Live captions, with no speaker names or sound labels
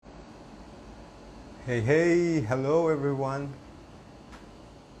Hey, hey, hello everyone.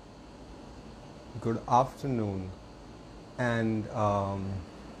 Good afternoon. And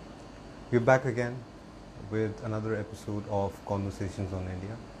we're back again with another episode of Conversations on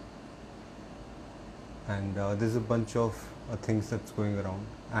India. And there's a bunch of things that's going around.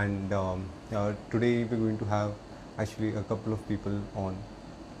 And today we're going to have actually a couple of people on.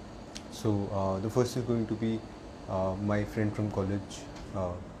 So the first is going to be my friend from college,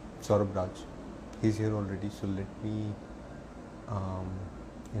 uh, Saurabh Raj. He's here already, so let me um,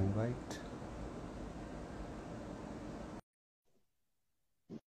 invite.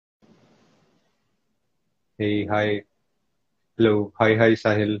 Hey, hi. Hello. Hi, hi,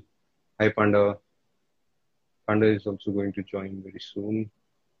 Sahil. Hi, Panda. Panda is also going to join very soon.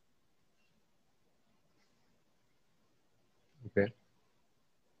 Okay.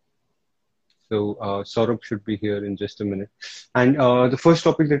 So, Saurabh should be here in just a minute. And the first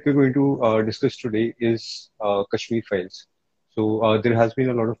topic that we're going to discuss today is Kashmir Files. So, there has been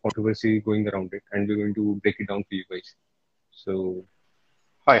a lot of controversy going around it, and we're going to break it down for you guys. So,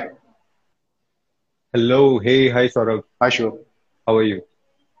 Hi. hello. Hey, hi, Saurabh. Hi, Shiv. How are you?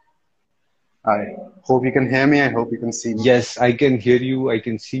 I hope you can hear me. I hope you can see me. Yes, I can hear you. I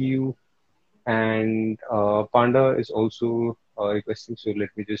can see you. And Panda is also requesting, so let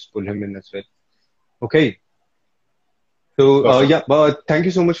me just pull him in as well. Okay. So Perfect. yeah, thank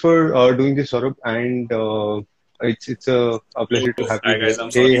you so much for doing this, Saurabh, and it's a Oh, pleasure to have you hi here. guys. I'm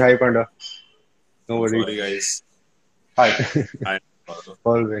Hey, sorry. hi, Panda. No I'm worries. sorry, guys. Hi. I'm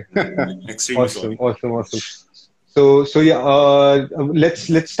All right. extremely Awesome, sorry. awesome, awesome. So yeah,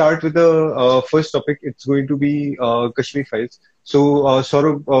 let's start with the first topic. It's going to be Kashmir Files. So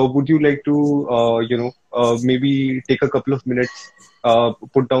Saurabh, would you like to maybe take a couple of minutes,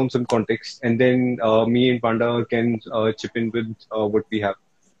 put down some context, and then me and Panda can chip in with what we have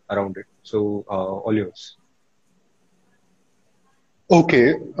around it. So all yours.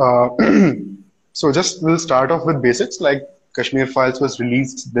 Okay. So just we'll start off with basics. Like Kashmir Files was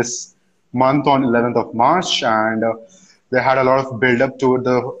released this month on 11th of March, and they had a lot of build up to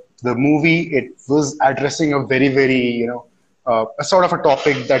the movie. It was addressing a very a sort of a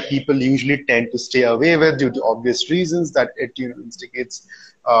topic that people usually tend to stay away with due to obvious reasons that it instigates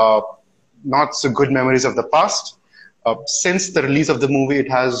uh, not so good memories of the past. Since the release of the movie, it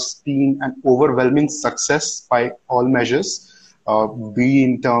has been an overwhelming success by all measures, be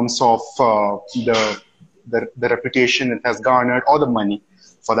in terms of the reputation it has garnered or the money,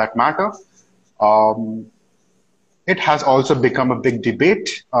 for that matter. Um, it has also become a big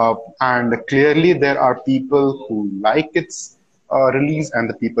debate, and clearly there are people who like its release and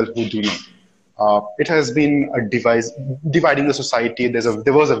the people who do not. It has been a device dividing the society.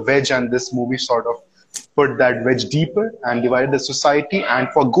 There was a wedge, and this movie sort of put that wedge deeper and divided the society. And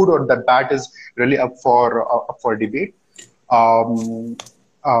for good or the bad is really up for debate. Um,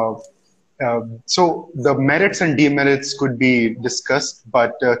 uh, so the merits and demerits could be discussed,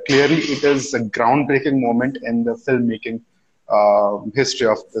 but clearly it is a groundbreaking moment in the filmmaking history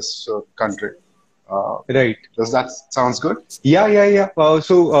of this country. Uh, Right. does that sounds good? Yeah, yeah, yeah.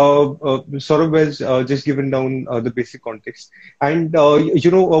 Saurabh has just given down the basic context, and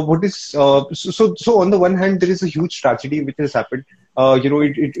what is so on the one hand, there is a huge tragedy which has happened.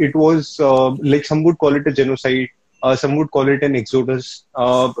 It was like some would call it a genocide, some would call it an exodus.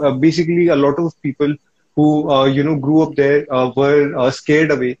 Basically, a lot of people who grew up there were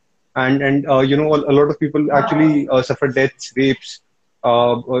scared away, and a lot of people actually suffered deaths, rapes,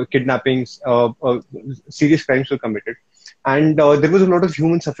 kidnappings, serious crimes were committed, and there was a lot of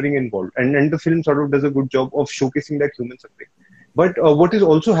human suffering involved, and the film sort of does a good job of showcasing that human suffering. But what is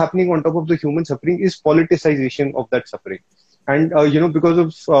also happening on top of the human suffering is politicization of that suffering. And because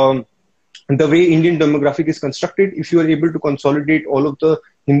of the way Indian demographic is constructed, if you are able to consolidate all of the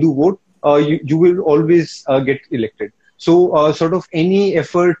Hindu vote, you will always get elected. So, sort of any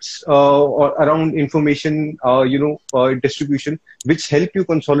efforts around information, distribution, which help you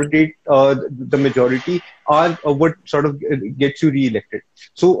consolidate the majority, are what sort of gets you re-elected.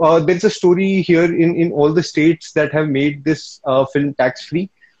 So, there's a story here in all the states that have made this film tax-free.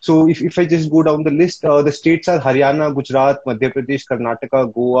 So if I just go down the list, the states are Haryana, Gujarat, Madhya Pradesh,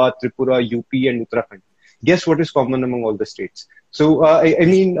 Karnataka, Goa, Tripura, UP, and Uttarakhand. Guess what is common among all the states? So I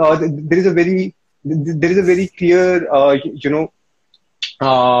mean, there is a very clear,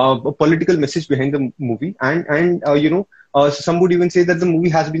 political message behind the movie, and some would even say that the movie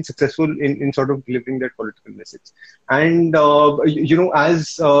has been successful in sort of delivering that political message. And as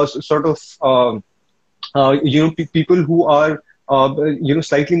sort of people who are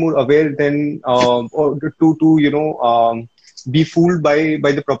slightly more aware than or to be fooled by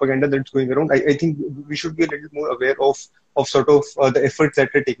the propaganda that's going around. I think we should be a little more aware of sort of the efforts that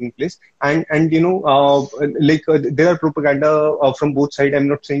are taking place. And there are propaganda from both sides. I'm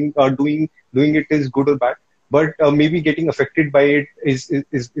not saying doing it is good or bad, but maybe getting affected by it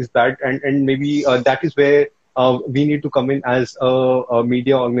is bad, and maybe that is where we need to come in as a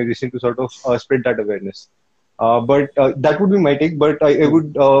media organization to sort of spread that awareness. But that would be my take. But I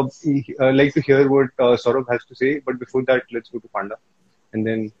would like to hear what Saurabh has to say. But before that, let's go to Panda, and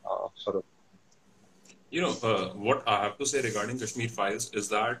then Saurabh. What I have to say regarding Kashmir Files is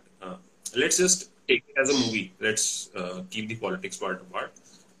that let's just take it as a movie. Let's keep the politics part apart.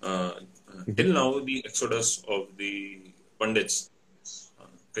 Till now, the exodus of the Pandits,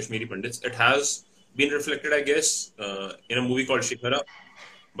 Kashmiri Pandits, it has been reflected, I guess, in a movie called Shikhara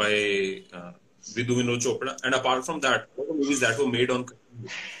by Vidhu Vinod Chopra. And apart from that, all the movies that were made on,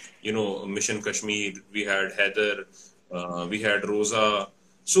 Mission Kashmir, we had Heather, we had Rosa,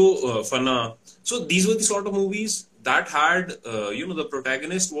 Fana. So these were the sort of movies that had, the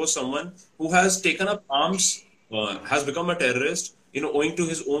protagonist was someone who has taken up arms, has become a terrorist, owing to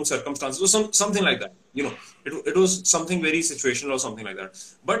his own circumstances, or something like that. It was something very situational or something like that.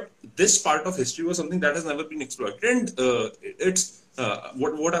 But this part of history was something that has never been exploited, and it's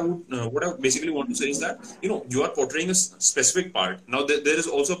what I basically want to say is that you are portraying a specific part. Now there is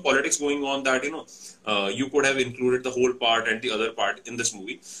also politics going on that you could have included the whole part and the other part in this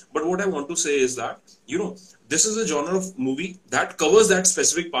movie. But what I want to say is that this is a genre of movie that covers that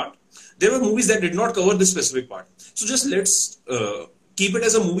specific part. There were movies that did not cover this specific part. So just let's keep it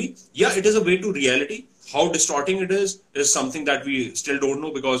as a movie. Yeah, it is a way to reality. How distorting it is something that we still don't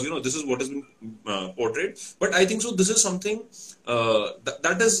know, because this is what has been portrayed. But I think so. This is something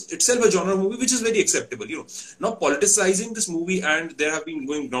that is itself a genre movie which is very acceptable. Now politicizing this movie, and there have been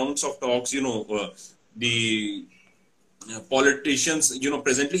going rounds of talks. The politicians,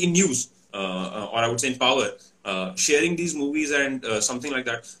 presently in news, or I would say in power, sharing these movies and something like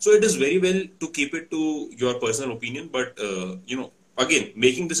that. So it is very well to keep it to your personal opinion, but again,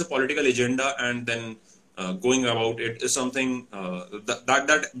 making this a political agenda and then going about it is something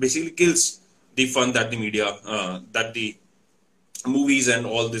that basically kills the fun that the media, that the movies and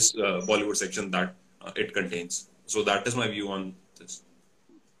all this Bollywood section that it contains. So that is my view on this.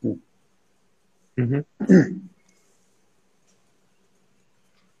 Mm-hmm.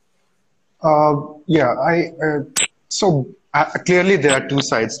 Clearly there are two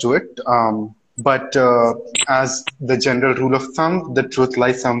sides to it, but as the general rule of thumb, the truth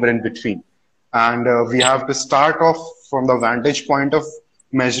lies somewhere in between, and we have to start off from the vantage point of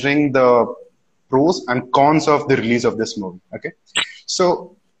measuring the pros and cons of the release of this movie. Okay,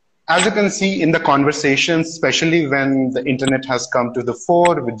 so as you can see in the conversations, especially when the internet has come to the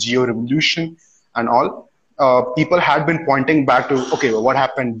fore with Geo Revolution and all, people had been pointing back to, okay, well, what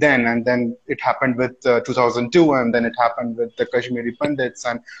happened then? And then it happened with 2002, and then it happened with the Kashmiri Pandits,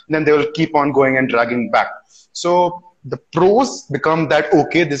 and then they will keep on going and dragging back. So the pros become that,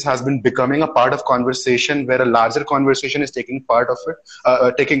 okay, this has been becoming a part of conversation where a larger conversation is taking part of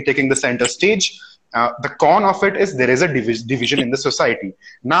it, taking the center stage. The con of it is there is a division in the society.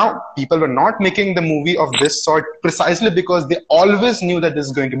 Now, people were not making the movie of this sort precisely because they always knew that this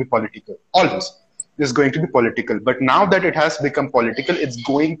is going to be political. Always. Is going to be political, but now that it has become political, it's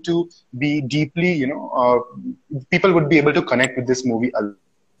going to be deeply, people would be able to connect with this movie.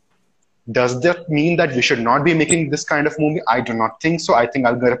 Does that mean that we should not be making this kind of movie? I do not think so. I think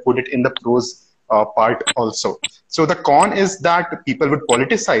I'm going to put it in the pros part also. So the con is that people would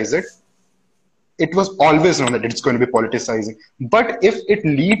politicize it. It was always known that it's going to be politicizing. But if it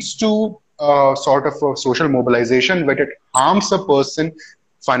leads to sort of a social mobilization where it harms a person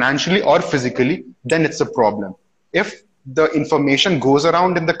financially or physically, then it's a problem. If the information goes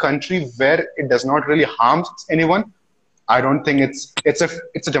around in the country where it does not really harm anyone, I don't think it's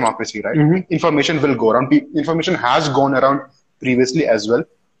a democracy, right? Mm-hmm. Information will go around. Information has gone around previously as well.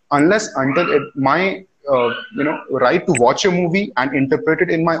 Until my right to watch a movie and interpret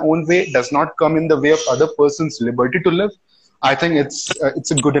it in my own way does not come in the way of other person's liberty to live, I think it's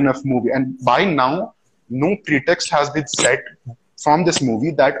a good enough movie. And by now, no pretext has been set from this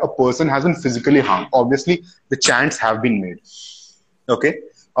movie that a person has been physically harmed. Obviously, the chants have been made. Okay,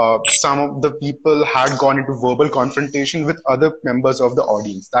 some of the people had gone into verbal confrontation with other members of the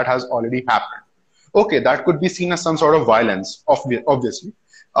audience. That has already happened. Okay, that could be seen as some sort of violence, obviously.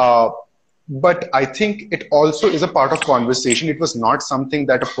 But I think it also is a part of conversation. It was not something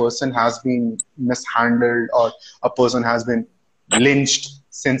that a person has been mishandled or a person has been lynched,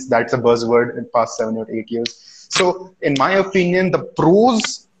 since that's a buzzword in past 7 or 8 years. So in my opinion, the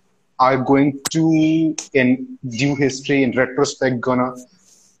pros are going to, in due history, in retrospect, gonna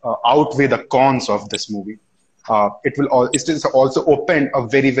outweigh the cons of this movie. It has also opened a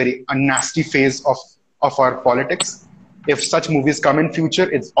very a nasty phase of our politics. If such movies come in future,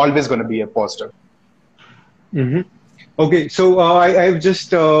 it's always going to be a positive. Mm-hmm. Okay, so I've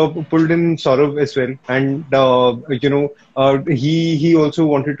just pulled in Saurav as well, and he also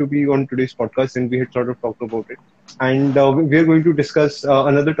wanted to be on today's podcast, and we had sort of talked about it, and we are going to discuss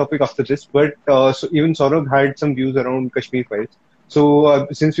another topic after this. But so even Saurav had some views around Kashmir files. So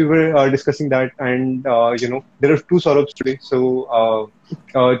since we were discussing that, and there are two Sauravs today, so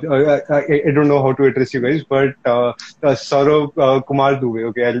I don't know how to address you guys, but Saurav Kumar Dubey.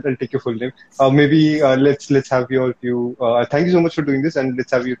 Okay, I'll take your full name. Maybe let's have your view. Thank you so much for doing this, and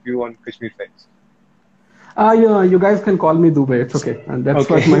let's have your view on Kashmir files. Yeah, you guys can call me Dubey. It's okay, and that's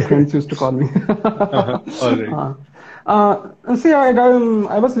Okay. what my friends used to call me. All right. See,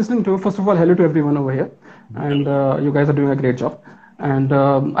 I was listening to. First of all, hello to everyone over here, and you guys are doing a great job. And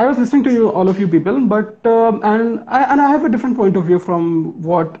I was listening to you, all of you people, but and I have a different point of view from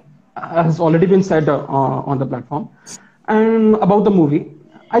what has already been said on the platform, and about the movie.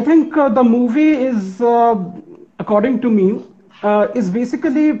 I think the movie is, according to me, is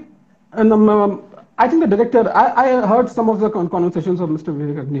basically. I think the director. I heard some of the conversations of Mr.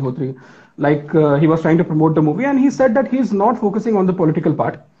 Vivek Agnihotri, like he was trying to promote the movie, and he said that he's not focusing on the political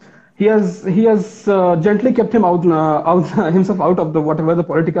part. He has gently kept him himself out of the whatever the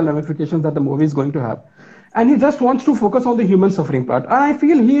political ramifications that the movie is going to have, and he just wants to focus on the human suffering part. And I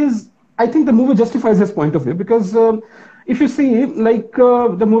feel I think the movie justifies his point of view, because if you see, like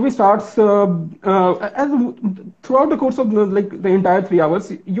the movie starts throughout the course of the entire 3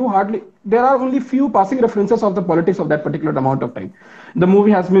 hours, there are only few passing references of the politics of that particular amount of time. The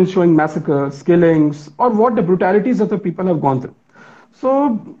movie has been showing massacres, killings, or what the brutalities that the people have gone through.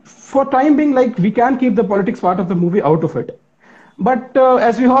 So for time being, like, we can keep the politics part of the movie out of it. But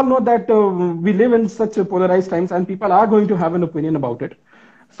as we all know that we live in such polarized times, and people are going to have an opinion about it.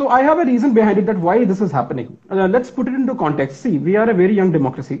 So I have a reason behind it, that why this is happening. Let's put it into context. See, we are a very young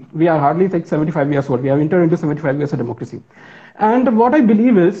democracy. We are hardly like 75 years old. We have entered into 75 years of democracy. And what I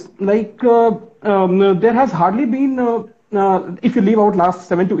believe is, like, there has hardly been, if you leave out last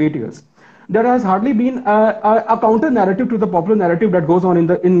 7 to 8 years, there has hardly been a counter narrative to the popular narrative that goes on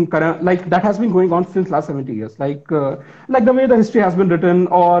in current, like, that has been going on since last 70 years. Like the way the history has been written,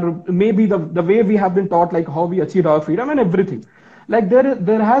 or maybe the way we have been taught, like how we achieved our freedom and everything. Like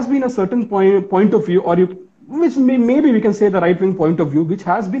there has been a certain point of view, or which maybe we can say the right-wing point of view, which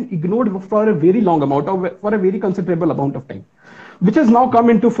has been ignored for a very long amount of, for a very considerable amount of time, which has now come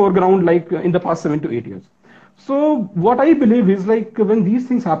into foreground, like in the past 7 to 8 years. So what I believe is, like, when these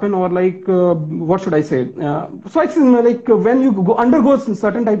things happen, or like what should I say? So it's like when you undergo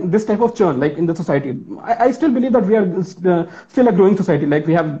this type of churn, like in the society, I still believe that we are still a growing society. Like,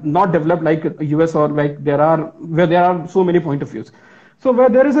 we have not developed like US, or like where there are so many point of views. So where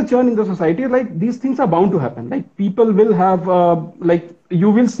there is a churn in the society, like, these things are bound to happen. Like, people will have like,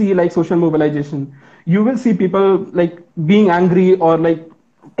 you will see like social mobilization. You will see people like being angry, or like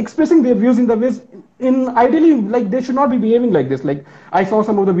expressing their views in the ways, ideally, like, they should not be behaving like this. Like, I saw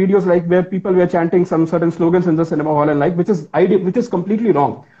some of the videos, like, where people were chanting some certain slogans in the cinema hall, and like, which is completely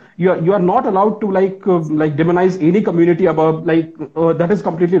wrong. You are not allowed to like demonize any community about, like, that is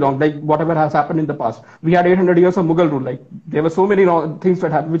completely wrong. Like, whatever has happened in the past, we had 800 years of Mughal rule. Like, there were so many things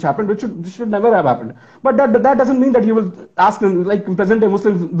which happened which should never have happened. But that doesn't mean that you will ask them, like, present day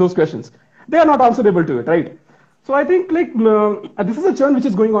Muslims, those questions. They are not answerable to it, right? So I think, like, this is a churn which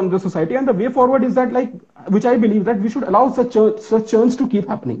is going on in the society, and the way forward is that, like, which I believe that we should allow such churns to keep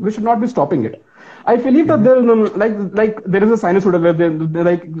happening. We should not be stopping it. I believe that there, like there is a sinusoid where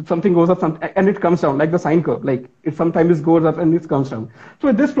like something goes up and it comes down, like the sine curve. Like, it sometimes goes up and it comes down.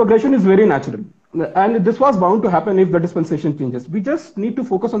 So this progression is very natural, and this was bound to happen if the dispensation changes. We just need to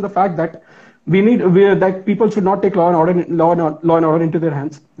focus on the fact that that people should not take law and order into their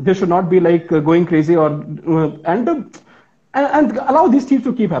hands. They should not be like going crazy, or and allow these things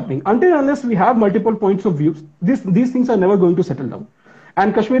to keep happening. Unless we have multiple points of views, these things are never going to settle down.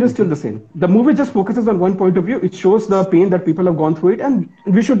 And Kashmir is still the same. The movie just focuses on one point of view. It shows the pain that people have gone through it, and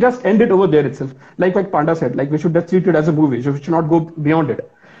we should just end it over there itself. Like Panda said, like, we should just treat it as a movie. We should not go beyond it.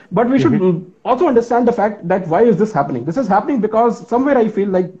 But we should also understand the fact that why is this happening? This is happening because somewhere I feel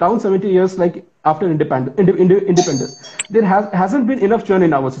like down 70 years, like after independence, there hasn't been enough churn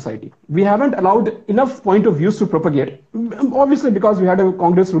in our society. We haven't allowed enough point of views to propagate. Obviously, because we had a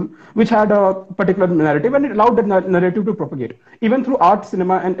Congress rule which had a particular narrative and it allowed that narrative to propagate, even through art,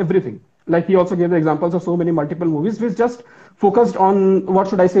 cinema, and everything. Like he also gave the examples of so many multiple movies which just focused on, what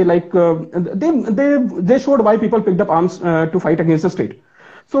should I say, like they showed why people picked up arms to fight against the state.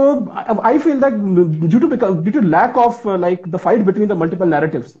 So I feel that due to lack of like the fight between the multiple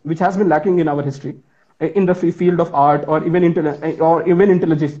narratives, which has been lacking in our history, in the field of art or even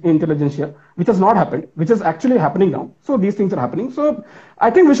intelligentsia, which has not happened, which is actually happening now. So these things are happening. So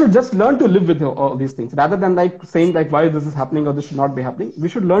I think we should just learn to live with all these things rather than like saying like why this is happening or this should not be happening. We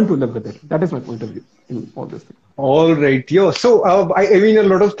should learn to live with it. That is my point of view in all this thing. All right, yeah. So I mean, a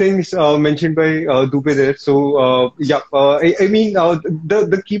lot of things mentioned by Dubey there. So I mean,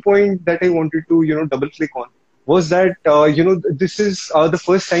 the key point that I wanted to double click on was that this is the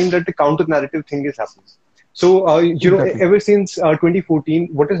first time that the counter narrative thing is happening. So Exactly. ever since 2014,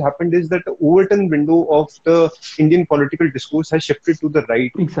 what has happened is that the Overton window of the Indian political discourse has shifted to the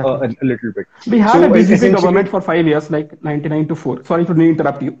right Exactly. a little bit. We had So a BJP essentially, government for 5 years, like 99 to 4. Sorry to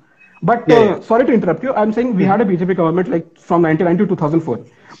interrupt you. But yeah, yeah. sorry to interrupt you. I'm saying we had a BJP government like from 99 to 2004.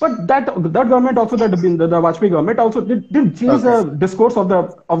 But that government also, the Vajpayee government also didn't change Okay. the discourse of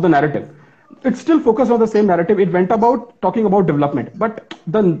the narrative. It still focused on the same narrative. It went about talking about development. But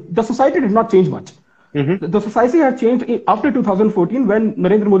the society did not change much. The society had changed after 2014 when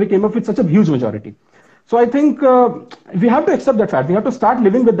Narendra Modi came up with such a huge majority. So I think we have to accept that fact. We have to start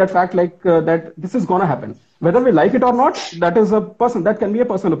living with that fact, like that this is gonna happen, whether we like it or not. That can be a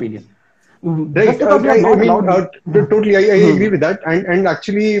personal opinion. Just Right. because we are I not mean, allowed. totally. I agree with that. And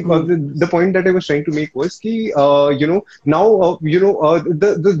actually, the point that I was trying to make was ki, now,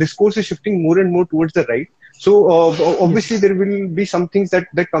 the discourse is shifting more and more towards the right. So, obviously, there will be some things that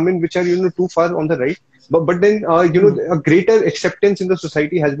come in which are, too far on the right. But then, a greater acceptance in the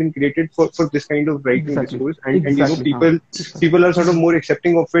society has been created for this kind of right-wing Exactly. discourse. Exactly. Exactly. People are sort of more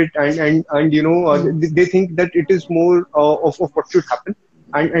accepting of it and they think that it is more of what should happen.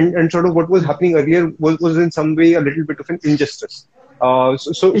 And sort of what was happening earlier was in some way a little bit of an injustice.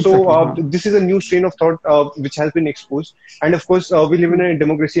 Exactly. This is a new strain of thought which has been exposed, and of course we live in a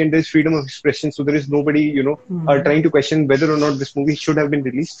democracy and there's freedom of expression, so there is nobody trying to question whether or not this movie should have been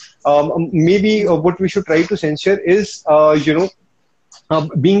released. Maybe what we should try to censure is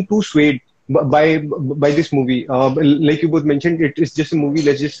being too swayed by this movie. Like you both mentioned, it is just a movie.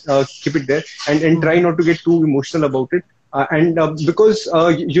 Let's just keep it there and try not to get too emotional about it. Because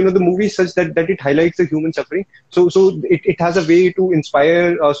the movie is such that it highlights the human suffering, so it has a way to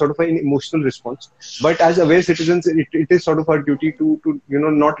inspire sort of an emotional response. But as aware citizens, it is sort of our duty to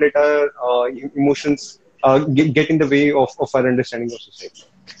not let our emotions get in the way of our understanding of society.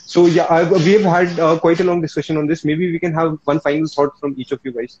 So yeah, we have had quite a long discussion on this. Maybe we can have one final thought from each of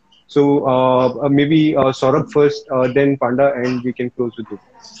you guys. So maybe Saurabh first, then Panda, and we can close with you.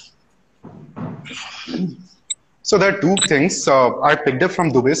 So there are two things. I picked up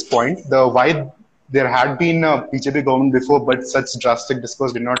from Dubey's point, the why there had been a BJP government before, but such drastic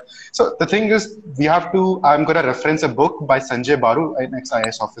discourse did not. So the thing is, we have to. I'm going to reference a book by Sanjay Baru, an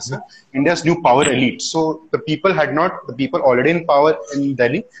ex-IAS officer, India's New Power Elite. So the people already in power in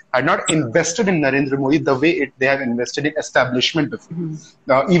Delhi had not invested in Narendra Modi the way they have invested in establishment before.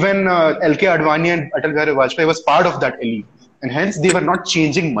 Even LK Advani and Atal Bihari Vajpayee was part of that elite, and hence they were not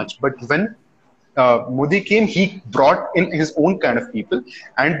changing much. But when Modi came, he brought in his own kind of people,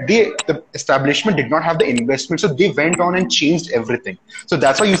 and the establishment did not have the investment, so they went on and changed everything. So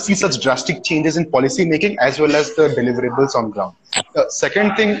that's why you see such drastic changes in policy making as well as the deliverables on ground. The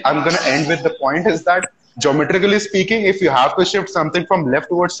second thing I'm going to end with the point is that geometrically speaking, if you have to shift something from left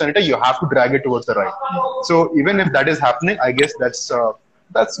towards center, you have to drag it towards the right. So even if that is happening, I guess that's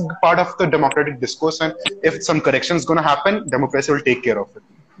part of the democratic discourse, and if some correction is going to happen, democracy will take care of it.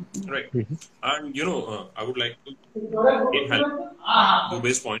 Right. And, I would like to again help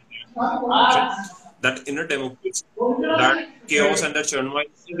Dubey's point that in a democracy, that chaos and that churn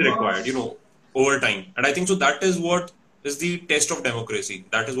is required, over time. And I think so that is what is the test of democracy.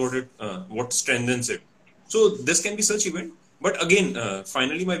 That is what strengthens it. So this can be such event. But again,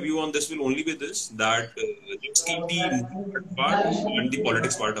 finally, my view on this will only be this, that let's keep the movie part and the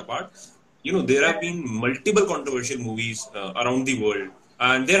politics part apart. There have been multiple controversial movies around the world.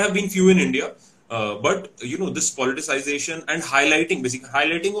 And there have been few in India, but this politicization and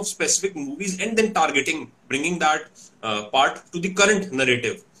highlighting of specific movies and then bringing that part to the current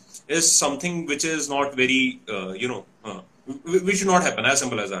narrative is something which is not very, which should not happen. As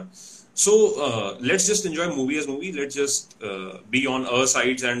simple as that. So let's just enjoy movie as movie. Let's just be on our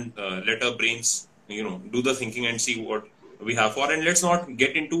sides and let our brains, do the thinking and see what we have for. And let's not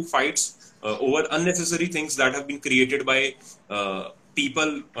get into fights over unnecessary things that have been created by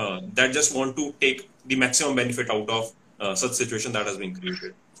people that just want to take the maximum benefit out of such situation that has been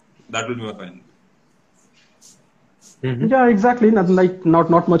created. That will be my final. Yeah, exactly.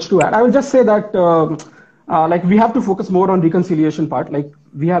 Not much to add. I will just say that like we have to focus more on reconciliation part. Like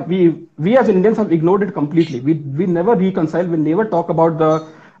we as Indians have ignored it completely. We never reconcile. We never talk about the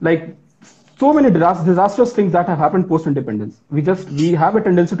like so many disastrous things that have happened post independence. We have a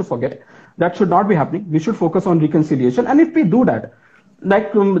tendency to forget. That should not be happening. We should focus on reconciliation. And if we do that,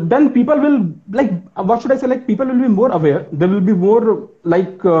 like then people will like what should I say? Like people will be more aware. They will be more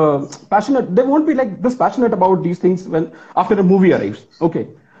like passionate. They won't be like this passionate about these things when after a movie arrives. Okay,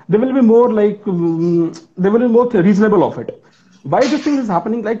 they will be more like they will be more reasonable of it. Why this thing is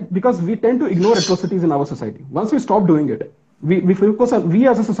happening? Like because we tend to ignore atrocities in our society. Once we stop doing it, we focus on we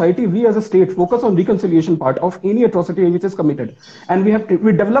as a society, we as a state focus on reconciliation part of any atrocity which is committed, and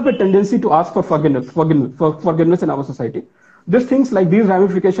we develop a tendency to ask for forgiveness in our society. These things like these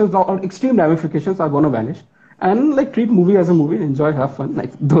ramifications or extreme ramifications are going to vanish, and like treat movie as a movie, enjoy, have fun.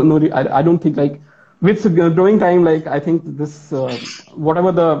 Like I don't think like with growing time, like I think this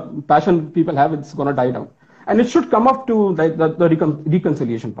whatever the passion people have, it's going to die down, and it should come up to like the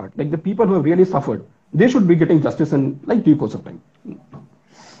reconciliation part. Like the people who have really suffered, they should be getting justice in like due course of time.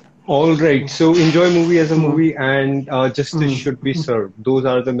 All right. So enjoy movie as a movie, and justice should be served. Those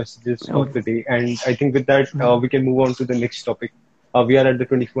are the messages of the day. And I think with that, we can move on to the next topic. We are at the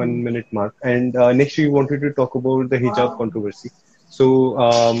 21-minute mark, and next we wanted to talk about the hijab controversy. So,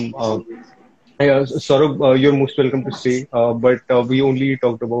 Saurabh, you're most welcome to stay. But we only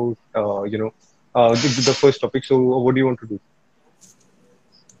talked about the first topic. So, what do you want to do?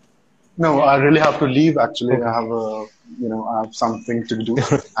 No, I really have to leave. Actually, I have I have something to do,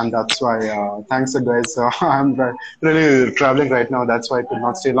 and that's why. Thanks, guys. I'm really traveling right now. That's why I could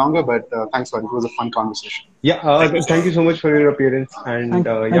not stay longer. But thanks, it was a fun conversation. Yeah, thank you so much for your appearance, and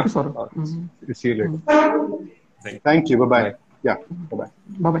thank you, Saurabh. See you later. Thank you. Bye-bye. Yeah. Bye-bye.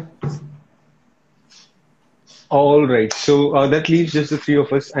 Bye-bye. All right. So that leaves just the three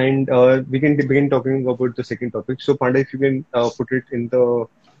of us, and we can begin talking about the second topic. So Panda, if you can put it in the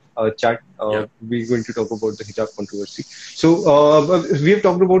chat, we're going to talk about the hijab controversy. So we have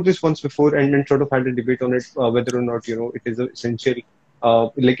talked about this once before, and sort of had a debate on it, whether or not it is essential,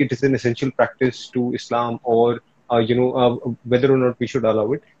 like it is an essential practice to Islam, or whether or not we should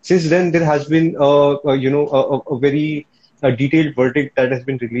allow it. Since then, there has been a very detailed verdict that has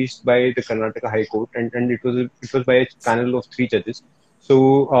been released by the Karnataka High Court, and it was by a panel of 3 judges.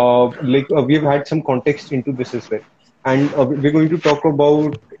 So we have had some context into this as well. And we're going to talk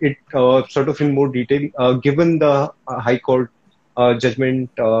about it sort of in more detail, given the High Court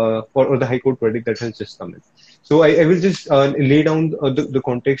judgment or the High Court verdict that has just come in. So I will just lay down the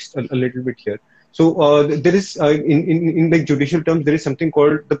context a little bit here. So there is, in like judicial terms, there is something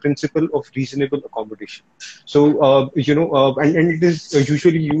called the principle of reasonable accommodation. So, and it is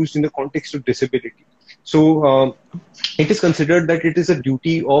usually used in the context of disability. So it is considered that it is a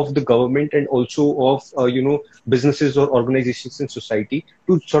duty of the government and also of businesses or organizations in society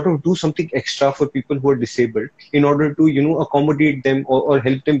to sort of do something extra for people who are disabled in order to accommodate them or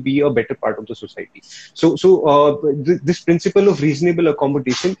help them be a better part of the society. So this principle of reasonable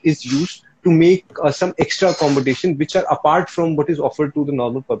accommodation is used to make some extra accommodation which are apart from what is offered to the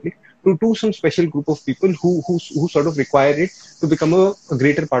normal public to some special group of people who sort of require it to become a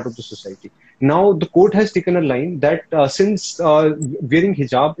greater part of the society. Now, the court has taken a line that since wearing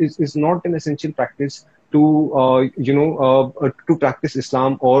hijab is not an essential practice to practice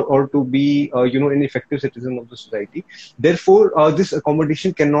Islam or to be an effective citizen of the society, therefore this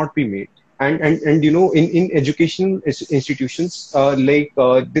accommodation cannot be made. And in educational institutions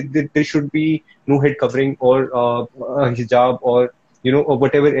there should be no head covering or a hijab or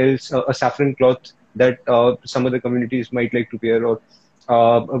whatever else, a saffron cloth that some other communities might like to wear, or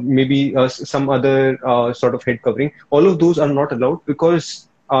maybe some other sort of head covering. All of those are not allowed because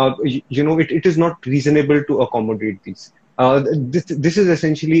it is not reasonable to accommodate these. This is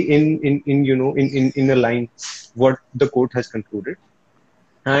essentially in a line what the court has concluded.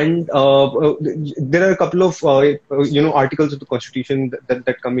 And there are a couple of articles of the Constitution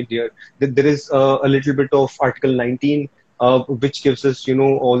that come in here. There is a little bit of Article 19, which gives us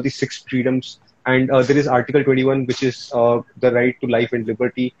all the 6 freedoms, and there is Article 21, which is the right to life and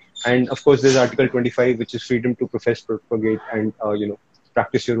liberty, and of course there's Article 25, which is freedom to profess, propagate, and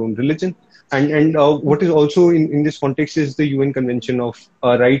practice your own religion. And what is also in this context is the UN Convention of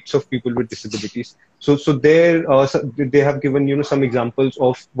Rights of People with Disabilities. So there they have given some examples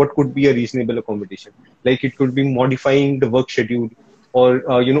of what could be a reasonable accommodation. Like it could be modifying the work schedule, or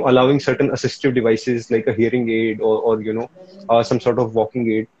allowing certain assistive devices like a hearing aid, or some sort of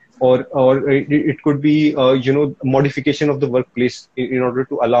walking aid, or it could be modification of the workplace in order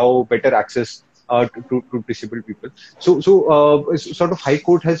to allow better access to disabled people. So sort of High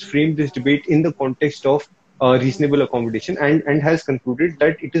Court has framed this debate in the context of reasonable accommodation, and has concluded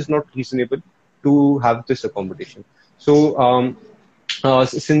that it is not reasonable to have this accommodation. So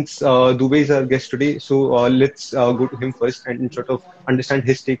since Dubey is our guest today, so let's go to him first and sort of understand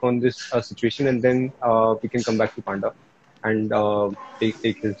his take on this situation, and then we can come back to Panda and take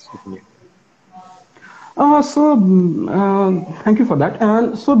his opinion. Thank you for that.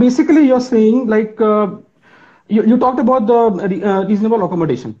 And so basically, you're saying like you talked about the reasonable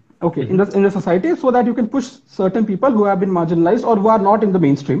accommodation, okay, in the society, so that you can push certain people who have been marginalized or who are not in the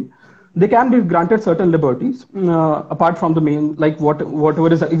mainstream. They can be granted certain liberties apart from the main, like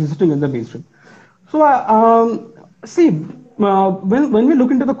whatever is existing in the mainstream. So see, when we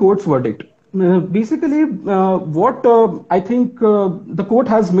look into the court's verdict, basically what I think the court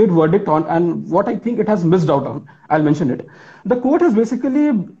has made verdict on, and what I think it has missed out on, I'll mention it. The court has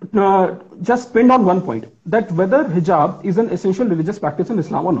basically just pinned on one point, that whether hijab is an essential religious practice in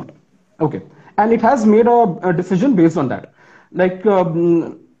Islam or not. Okay, and it has made a decision based on that. Like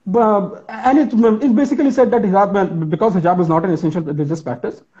and it basically said that hijab, because hijab is not an essential religious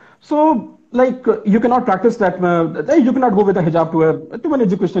practice, so like you cannot practice that, you cannot go with a hijab to an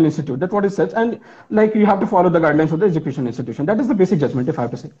educational institute. That's what it says, and like you have to follow the guidelines of the education institution. That is the basic judgment, if I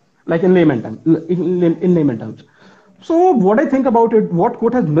have to say, like in layman terms. So what I think about it, what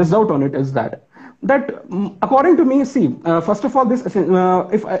court has missed out on it, is that according to me, see, first of all, this if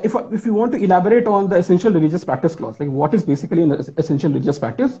you want to elaborate on the essential religious practice clause, like what is basically an essential religious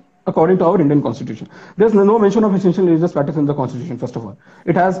practice according to our Indian constitution, there's no mention of essential religious practice in the constitution. First of all,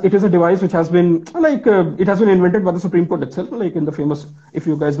 it is a device which has been it has been invented by the Supreme Court itself, like in the famous, if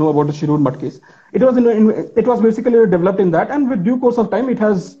you guys know about the Shirur Mutt case, it was basically developed in that, and with due course of time, it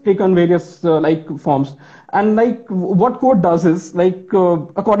has taken various forms. And like what court does is, like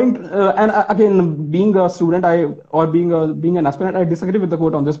according to, and again, being a student, being an aspirant, I disagree with the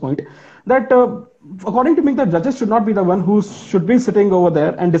court on this point, that according to me, the judges should not be the one who should be sitting over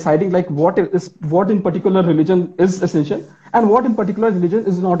there and deciding like what in particular religion is essential and what in particular religion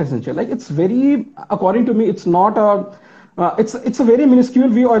is not essential. Like it's very, according to me, it's not a it's a very minuscule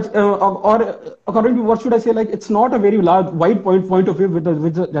view, or according to, what should I say, like it's not a very wide point of view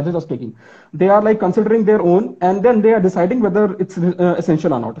which the judges are taking. They are like considering their own, and then they are deciding whether it's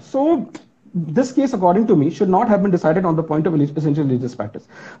essential or not. So this case, according to me, should not have been decided on the point of essential religious practice.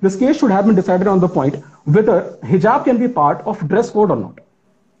 This case should have been decided on the point whether hijab can be part of dress code or not.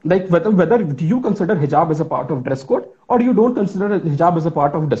 Like whether do you consider hijab as a part of dress code, or you don't consider hijab as a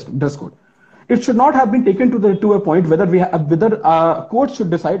part of dress code. It should not have been taken to a point whether court should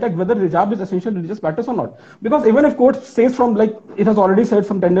decide like whether hijab is essential religious practice or not. Because even if court says, from like it has already said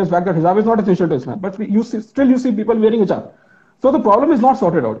some 10 years back, that hijab is not essential to Islam, but you see people wearing hijab. So the problem is not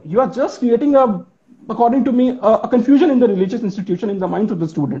sorted out. You are just creating according to me, a confusion in the religious institution, in the minds of the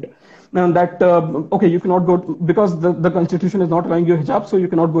student, and that okay, you cannot go because the constitution is not allowing you hijab, so you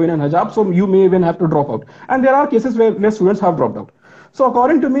cannot go in hijab, so you may even have to drop out. And there are cases where students have dropped out. So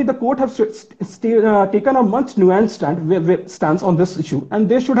according to me, the court has taken a much nuanced stance on this issue, and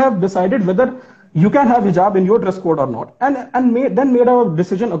they should have decided whether you can have hijab in your dress code or not, and then made a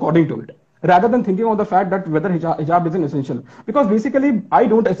decision according to it, rather than thinking on the fact that whether hijab is an essential. Because basically, I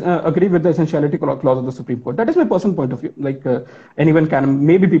don't agree with the essentiality clause of the Supreme Court. That is my personal point of view. Like anyone can,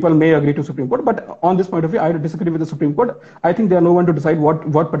 maybe people may agree to Supreme Court, but on this point of view, I disagree with the Supreme Court. I think they are no one to decide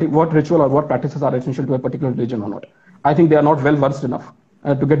what ritual or what practices are essential to a particular religion or not. I think they are not well versed enough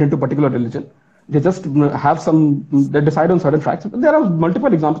to get into particular religion. They just have they decide on certain facts. There are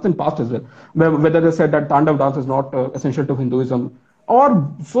multiple examples in past as well, whether they said that Tandav dance is not essential to Hinduism,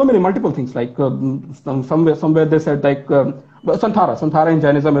 or so many multiple things, like somewhere they said like Santhara in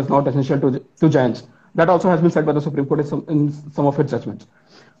Jainism is not essential to Jains. That also has been said by the Supreme Court in some of its judgments.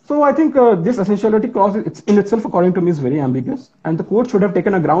 So I think this essentiality clause in itself, according to me, is very ambiguous, and the court should have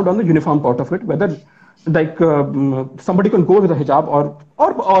taken a ground on the uniform part of it, whether like somebody can go with a hijab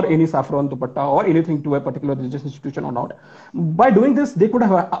or any saffron dupatta or anything to a particular religious institution or not. By doing this, they could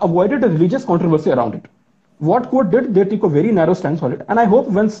have avoided a religious controversy around it. what court did, they took a very narrow stance on it. And I hope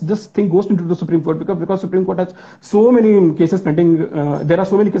once this thing goes into the Supreme Court, because Supreme Court has so many cases pending, there are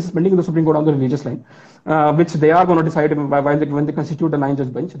so many cases pending in the Supreme Court on the religious line, which they are going to decide when they constitute the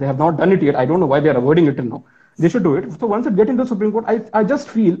 9-judge bench. They have not done it yet. I don't know why they are avoiding it till now. They should do it. So once it gets into the Supreme Court, I just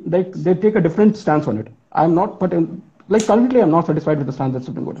feel like they take a different stance on it. I'm not, but like currently, I'm not satisfied with the stance that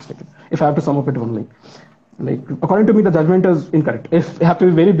Supreme Court has taken. If I have to sum up it one line, like according to me, the judgment is incorrect. If I have to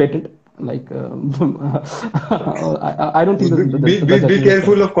be very blatant, like I don't think be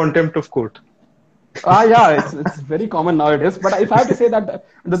careful of contempt of court. Yeah, it's very common nowadays. But if I have to say that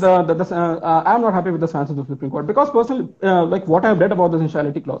I'm not happy with the stance of the Supreme Court, because personally, like what I've read about the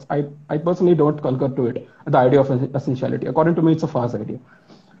essentiality clause, I personally don't concur to it. The idea of essentiality, according to me, it's a farce idea.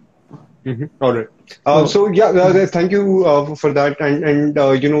 All right. So yeah, thank you for that. And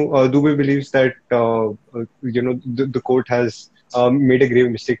Dubey believes that the court has made a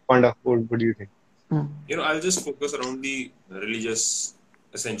grave mistake. Panda, what do you think? I'll just focus around the religious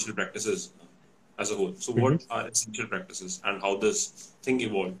essential practices as a whole. So what are essential practices and how this thing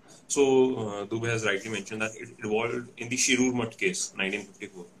evolved? So Dubey has rightly mentioned that it evolved in the Shirur Mutt case,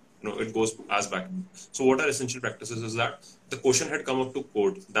 1954. It goes as back. So what are essential practices is that the question had come up to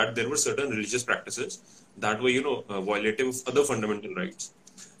court that there were certain religious practices that were, violative of other fundamental rights.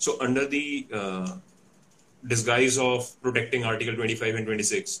 So under the disguise of protecting Article 25 and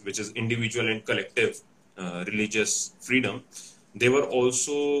 26, which is individual and collective religious freedom, they were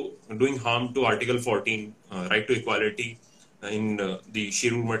also doing harm to Article 14, right to equality, in the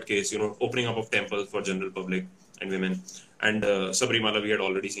Shirur Mutt case, opening up of temples for general public and women. And Sabrimala, we had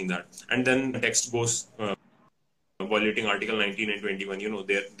already seen that. And then the text goes violating Article 19 and 21.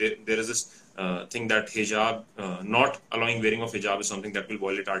 There is this thing that hijab, not allowing wearing of hijab is something that will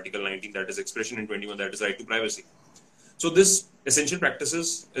violate Article 19, that is expression, and 21, that is right to privacy. So this essential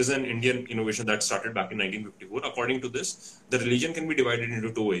practices is an Indian innovation that started back in 1954. According to this, the religion can be divided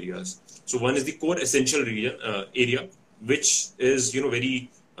into two areas. So one is the core essential area, which is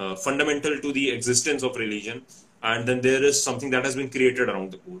very fundamental to the existence of religion. And then there is something that has been created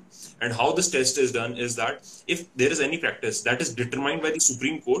around the core. And how this test is done is that if there is any practice that is determined by the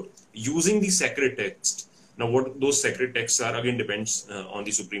Supreme Court using the sacred text. Now, what those sacred texts are again depends on the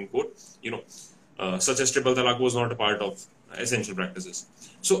Supreme Court. Such as triple talaq was not a part of essential practices.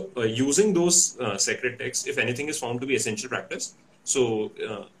 So using those sacred texts, if anything is found to be essential practice, so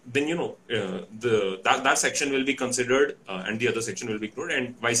then that section will be considered and the other section will be ignored,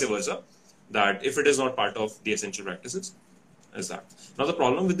 and vice versa. That if it is not part of the essential practices, is that. Now the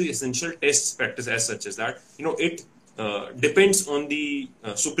problem with the essential tests practice as such is that it depends on the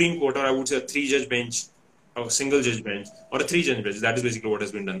Supreme Court, or I would say a 3-judge bench, or a single judge bench, or a 3-judge bench. That is basically what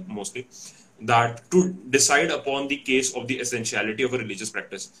has been done mostly. That to decide upon the case of the essentiality of a religious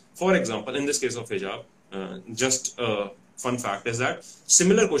practice. For example, in this case of hijab, just a fun fact is that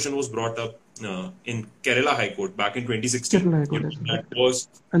similar question was brought up in Kerala High Court back in 2016. Kerala High Court, that was,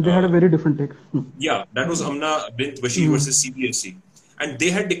 and they had a very different take. Yeah, that was Amna bint Bashir versus CBSC. And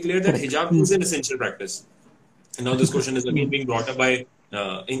they had declared that hijab is an essential practice. And now this question is again being brought up by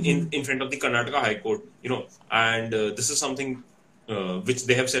in front of the Karnataka High Court, and this is something which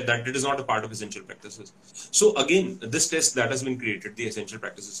they have said that it is not a part of essential practices. So again, this test that has been created, the essential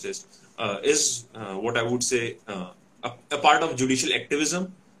practices test, is what I would say a part of judicial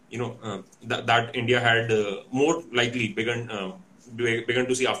activism. That India had more likely begun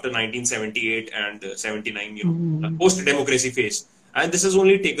to see after 1978 and 79, post-democracy phase, and this has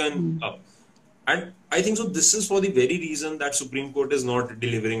only taken up. And I think so. This is for the very reason that Supreme Court is not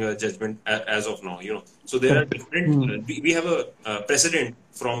delivering a judgment as of now. So there are different. We have a precedent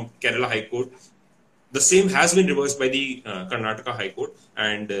from Kerala High Court. The same has been reversed by the Karnataka High Court,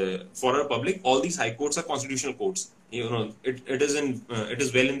 and for our public, all these high courts are constitutional courts. It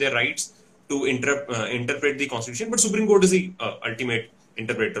is well in their rights to interpret the Constitution, but Supreme Court is the ultimate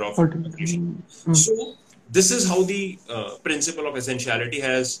interpreter of Constitution. So this is how the principle of essentiality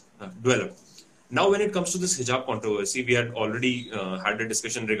has developed. Now, when it comes to this hijab controversy, we had already had a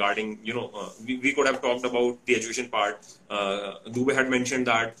discussion regarding, we could have talked about the education part. Dubey had mentioned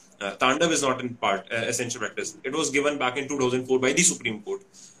that Tandav is not in part essential practice. It was given back in 2004 by the Supreme Court,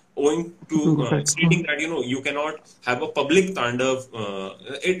 owing to stating that, you cannot have a public Tandav.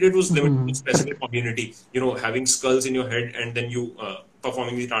 It was limited to a specific community, having skulls in your head and then you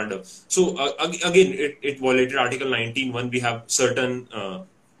performing the Tandav. So again, it violated Article 19 we have certain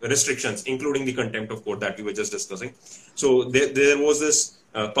restrictions, including the contempt of court that we were just discussing. So there was this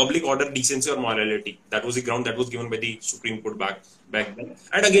public order, decency or morality. That was the ground that was given by the Supreme Court back then.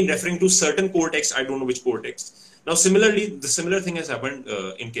 And again, referring to certain court texts, I don't know which court text. Now, similarly, the similar thing has happened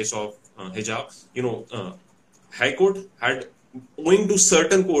in case of hijab. High Court had, owing to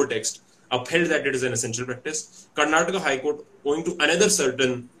certain core text, upheld that it is an essential practice. Karnataka High Court, owing to another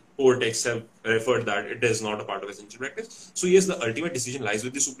certain core text, have referred that it is not a part of essential practice. So yes, the ultimate decision lies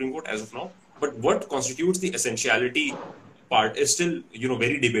with the Supreme Court as of now. But what constitutes the essentiality part is still,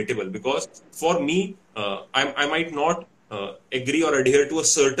 very debatable, because for me, I might not agree or adhere to a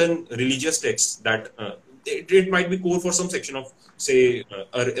certain religious text that it might be core for some section of, say,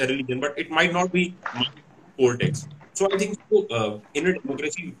 a religion, but it might not be my core text. So I think so, in a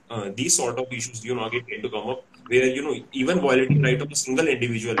democracy, these sort of issues, again tend to come up, where even violating right of a single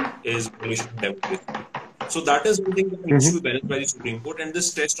individual is violation of democracy. So that is one thing that needs to be balanced by the Supreme Court, and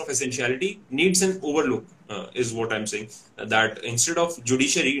this test of essentiality needs an overlook, is what I'm saying. That instead of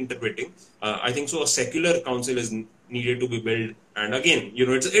judiciary interpreting, I think so a secular council is needed to be built. And again,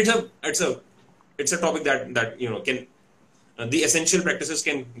 it's a topic that can the essential practices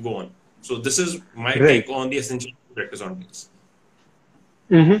can go on. So this is my Right. take on the essential practice on this.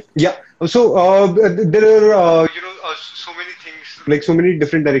 Yeah. So there are so many things, like so many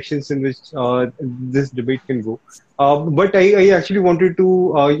different directions in which this debate can go. But I actually wanted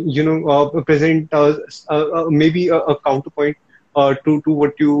to present maybe a counterpoint to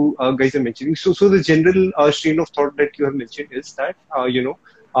what you guys are mentioning. So the general strain of thought that you have mentioned is that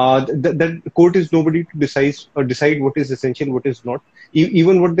that the court is nobody to decide what is essential, what is not.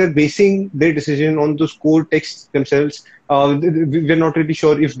 Even what they're basing their decision on, those core texts themselves, we're not really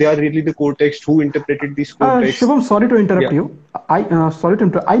sure if they are really the core text, who interpreted these core texts. Shivam, sorry to interrupt Yeah. you. Sorry to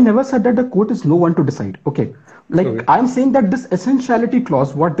interrupt. I never said that the court is no one to decide. Okay, like Okay. I'm saying that this essentiality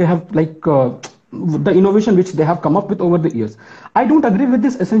clause, what they have the innovation which they have come up with over the years, I don't agree with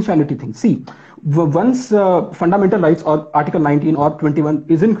this essentiality thing. See, once fundamental rights or Article 19 or 21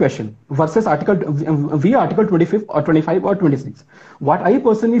 is in question versus Article 25 or 25 or 26, what I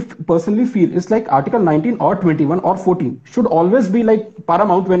personally feel is like Article 19 or 21 or 14 should always be like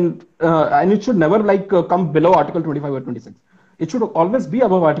paramount when and it should never come below Article 25 or 26. It should always be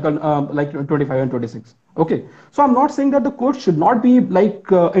above Article 25 and 26. Okay, so I'm not saying that the court should not be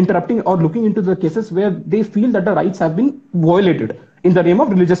interrupting or looking into the cases where they feel that the rights have been violated in the name of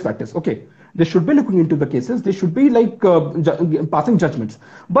religious practice. Okay, they should be looking into the cases. They should be passing judgments,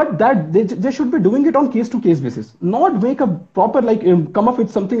 but that they should be doing it on case to case basis, not make a proper come up with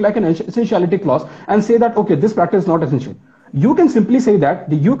something like an essentiality clause and say that okay, this practice is not essential. You can simply say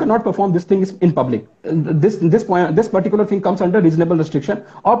that you cannot perform this thing in public. This particular thing comes under reasonable restriction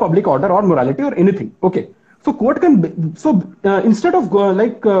or public order or morality or anything. Okay, so court can instead of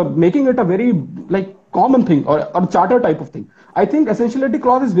making it a very common thing or charter type of thing, I think essentiality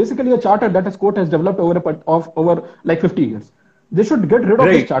clause is basically a charter that a court has developed over 50 years. They should get rid of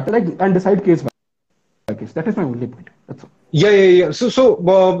this Right. charter and decide case by case. That is my only point. That's all. Yeah. So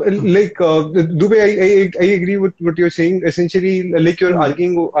Dubey, I agree with what you're saying. Essentially, like you're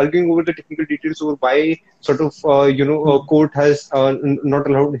arguing over the technical details over why sort of court has not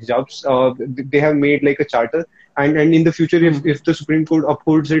allowed hijabs. They have made like a charter, and in the future, if the Supreme Court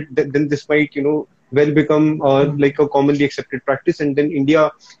upholds it, then this might well become like a commonly accepted practice, and then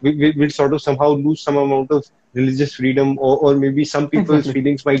India will sort of somehow lose some amount of religious freedom, or maybe some people's Exactly.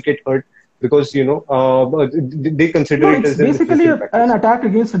 feelings might get hurt because they consider No, it it's as an basically essential practice. an attack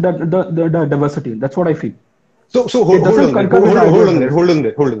against the diversity. That's what I feel. So It hold doesn't on there. concur with the idea of Hold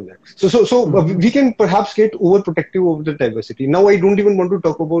diversity. on there. So we can perhaps get overprotective over the diversity. Now I don't even want to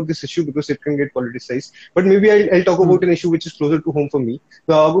talk about this issue because it can get politicized. But maybe I'll talk about an issue which is closer to home for me,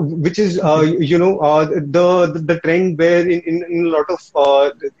 which is the trend where in a lot of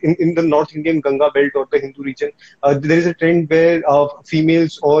in the North Indian Ganga belt or the Hindu region, there is a trend where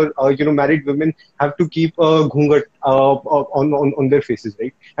females or married women have to keep a ghungat on their faces,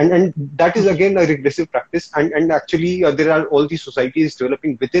 right? And that is again a regressive practice, and actually there are all these societies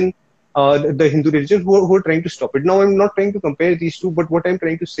developing within the Hindu religion who are trying to stop it. Now I'm not trying to compare these two, but what I'm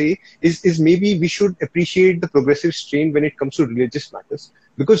trying to say is maybe we should appreciate the progressive strain when it comes to religious matters,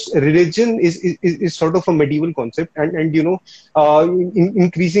 because religion is sort of a medieval concept, and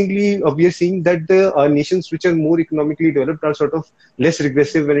increasingly we are seeing that the nations which are more economically developed are sort of less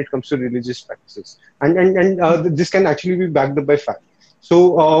regressive when it comes to religious practices, and this can actually be backed up by fact.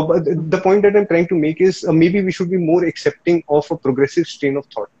 So the point that I'm trying to make is maybe we should be more accepting of a progressive strain of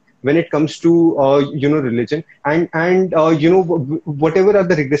thought when it comes to religion, and whatever are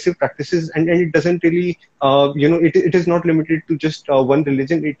the regressive practices, and it doesn't really it is not limited to just one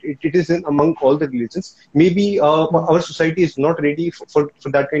religion. It is among all the religions. Maybe our society is not ready for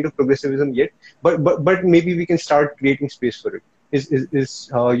that kind of progressivism yet, but maybe we can start creating space for it. Is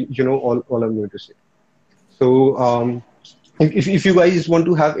all I'm going to say. So If you guys want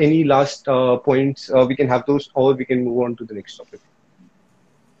to have any last points, we can have those, or we can move on to the next topic.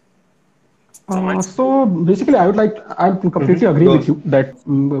 So basically, I completely agree with you that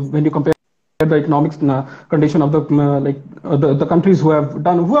when you compare the economic condition of the countries who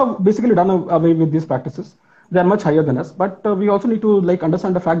have basically done away with these practices, they are much higher than us. But we also need to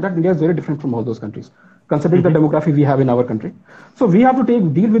understand the fact that India is very different from all those countries, considering the demography we have in our country. So we have to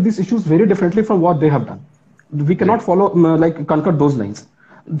deal with these issues very differently from what they have done. We cannot follow conquer those lines.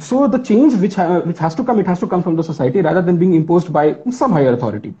 So the change which has to come, it has to come from the society rather than being imposed by some higher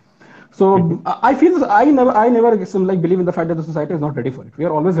authority. So I feel I never believe in the fact that the society is not ready for it. We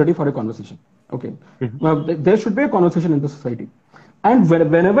are always ready for a conversation. Okay, there should be a conversation in the society, and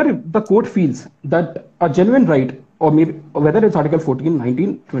whenever the court feels that a genuine right, or maybe whether it's Article 14,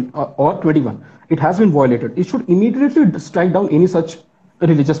 19, 20, or 21, it has been violated, it should immediately strike down any such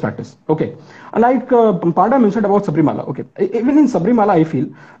religious practice. Okay, like Panda mentioned about Sabrimala. Okay, even in Sabrimala, I feel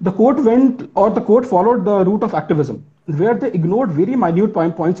the court followed the route of activism, where they ignored very minute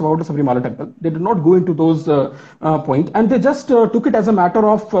points about the Sabrimala temple. They did not go into those points, and they just took it as a matter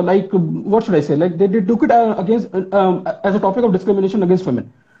of what should I say? Like they took it as a topic of discrimination against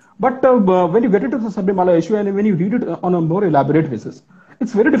women. But when you get into the Sabrimala issue and when you read it on a more elaborate basis,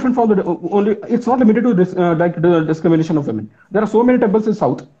 it's very different from it's not limited to this, the discrimination of women. There are so many temples in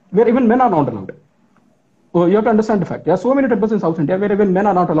South where even men are not allowed. You have to understand the fact. There are so many temples in South India where even men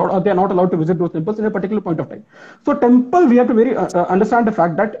are not allowed, or they are not allowed to visit those temples in a particular point of time. So temple, we have to very understand the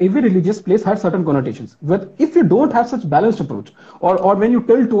fact that every religious place has certain connotations. But if you don't have such balanced approach, or when you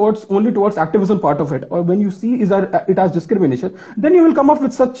tilt only towards activism part of it, or when you see it as discrimination, then you will come up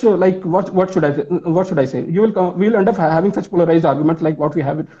with such what should I say? We will end up having such polarized arguments like what we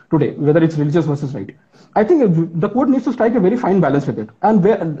have today, whether it's religious versus right. I think the court needs to strike a very fine balance with it, and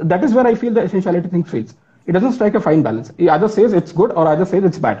that is where I feel the essentiality thing fails. It doesn't strike a fine balance. It either says it's good or either says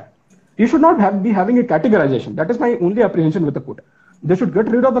it's bad. You should not be having a categorization. That is my only apprehension with the court. They should get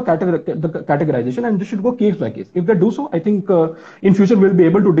rid of the categorization and they should go case by case. If they do so, I think in future we'll be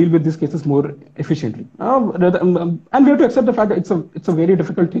able to deal with these cases more efficiently. And we have to accept the fact that it's a very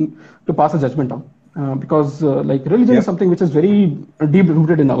difficult thing to pass a judgment on because religion is something which is very deep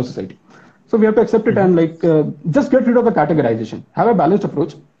rooted in our society. So we have to accept it and just get rid of the categorization. Have a balanced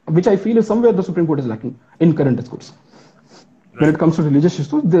approach, which I feel is somewhere the Supreme Court is lacking in current discourse. Right. When it comes to religious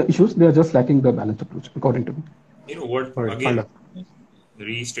issues, they are just lacking the balanced approach, according to me. You know what? Again,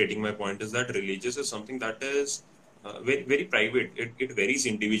 restating my point is that religious is something that is very, very private. It varies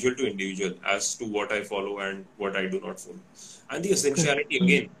individual to individual as to what I follow and what I do not follow. And the essentiality,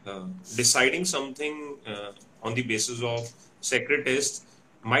 again, deciding something on the basis of sacred texts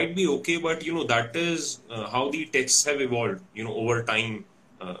might be okay, but that is how the texts have evolved. Over time,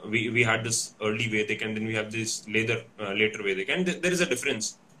 we had this early Vedic, and then we have this later Vedic, and there is a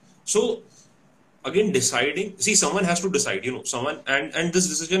difference. So again, someone has to decide. Someone, and this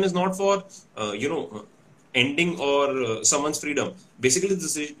decision is not for ending or someone's freedom. Basically,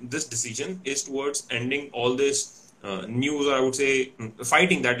 this decision is towards ending all this news, or I would say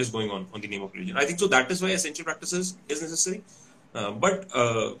fighting that is going on the name of religion. I think so. That is why essential practices is necessary. But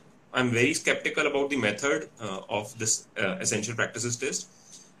I'm very skeptical about the method of this essential practices test.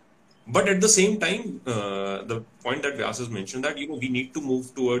 But at the same time, the point that Vyas has mentioned that we need to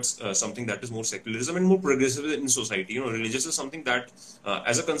move towards something that is more secularism and more progressive in society. Religious is something that,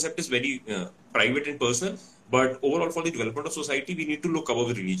 as a concept, is very private and personal. But overall, for the development of society, we need to look above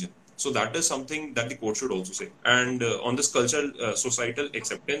religion. So that is something that the court should also say. And on this cultural, societal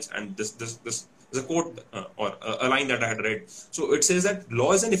acceptance, and this is a quote or a line that I had read. So it says that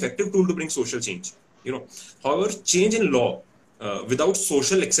law is an effective tool to bring social change. However, change in law without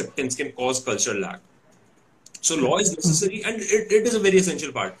social acceptance can cause cultural lag. So law is necessary, and it is a very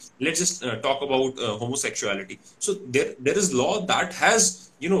essential part. Let's just talk about homosexuality. So there is law that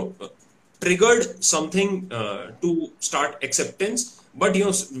has triggered something to start acceptance. But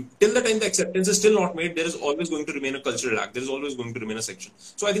till the time the acceptance is still not made, there is always going to remain a cultural lag. There is always going to remain a section.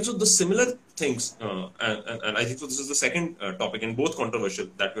 So I think so. The similar things, and I think so. This is the second topic, and both controversial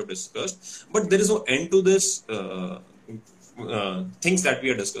that we have discussed. But there is no end to this. Things that we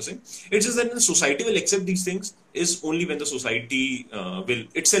are discussing. It's just that the society will accept these things is only when the society will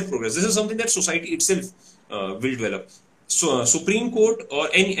itself progress. This is something that society itself will develop. So Supreme Court or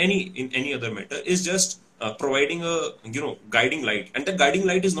any other matter is just providing a guiding light, and the guiding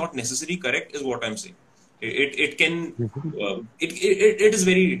light is not necessarily correct, is what I'm saying. It can it is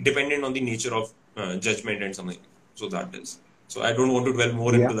very dependent on the nature of judgment and something. So that is. So I don't want to dwell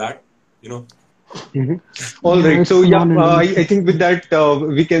more into that. All Yeah, right. So it's yeah, non-Indian. I think with that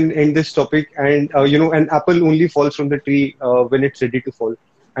we can end this topic. And an apple only falls from the tree when it's ready to fall.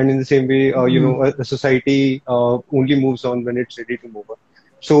 And in the same way, a society only moves on when it's ready to move on.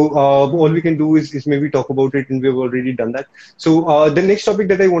 So all we can do is maybe talk about it, and we've already done that. So the next topic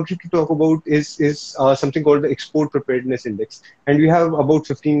that I wanted to talk about is something called the Export Preparedness Index, and we have about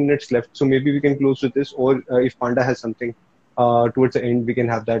 15 minutes left. So maybe we can close with this, or if Panda has something towards the end, we can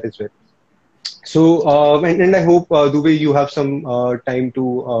have that as well. So, and I hope, Dubey, you have some time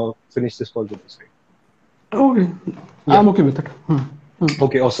to finish this call with us, right? Okay, Yeah. I'm okay with it.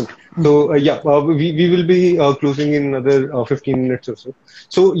 Okay, awesome. So, we will be closing in another 15 minutes or so.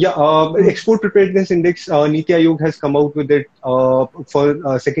 So, yeah, Export Preparedness Index, Niti Aayog has come out with it for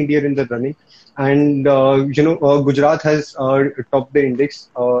second year in the running. And, Gujarat has topped the index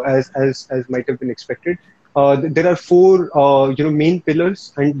as might have been expected. There are four, main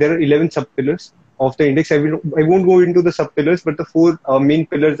pillars, and there are 11 sub-pillars of the index. I won't go into the sub-pillars, but the four main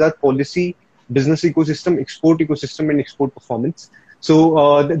pillars are policy, business ecosystem, export ecosystem, and export performance.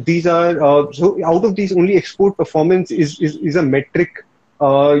 So these are so out of these, only export performance is a metric,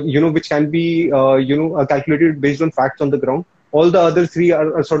 which can be calculated based on facts on the ground. All the other three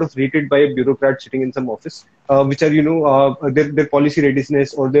are sort of rated by a bureaucrat sitting in some office, which are their policy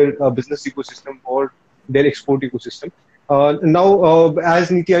readiness or their business ecosystem or their export ecosystem. Now, as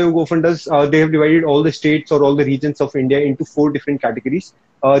Niti Aayog often does, they have divided all the states or all the regions of India into four different categories.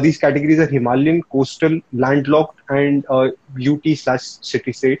 These categories are Himalayan, coastal, landlocked, and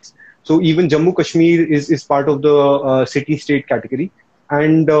UT/city states. So even Jammu Kashmir is part of the city-state category.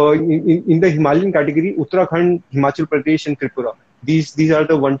 And in the Himalayan category, Uttarakhand, Himachal Pradesh, and Tripura. These are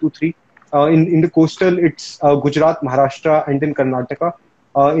the 1, 2, 3. In the coastal, it's Gujarat, Maharashtra, and then Karnataka.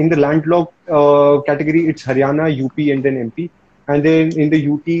 In the landlocked category, it's Haryana, UP, and then MP. And then in the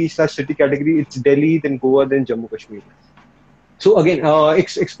UT/city category, it's Delhi, then Goa, then Jammu Kashmir. So again,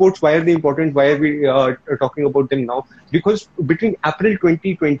 exports, why are they important? Why are we talking about them now? Because between April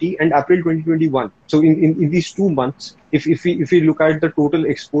 2020 and April 2021, so in these 2 months, if we look at the total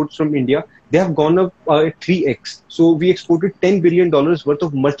exports from India, they have gone up 3x. So we exported $10 billion worth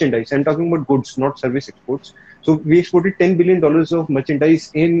of merchandise. I'm talking about goods, not service exports. So we exported $10 billion of merchandise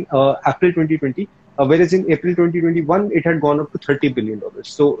in April 2020. Whereas in April 2021, it had gone up to $30 billion.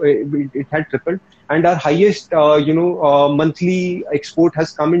 So it had tripled. And our highest, monthly export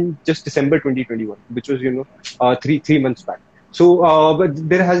has come in just December 2021, which was, three months back. So, but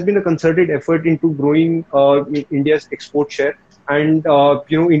there has been a concerted effort into growing India's export share. And,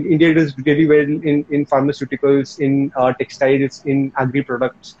 India does very well in pharmaceuticals, in textiles, in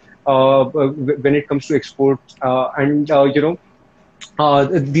agri-products, when it comes to exports.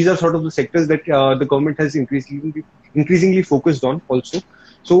 These are sort of the sectors that the government has increasingly focused on also.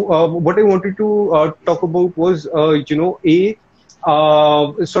 So what I wanted to talk about was, sort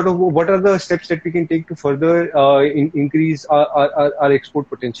of what are the steps that we can take to further increase our export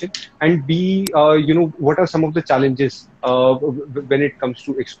potential, and B, what are some of the challenges when it comes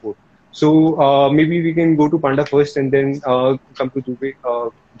to export. So maybe we can go to Panda first and then come to Dubey,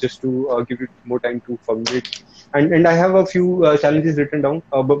 just to give it more time to formulate. And I have a few challenges written down,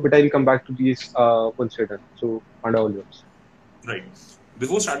 but I'll come back to these once we're done. So Panda, all yours. Right.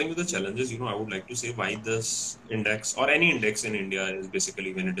 Before starting with the challenges, I would like to say why this index or any index in India is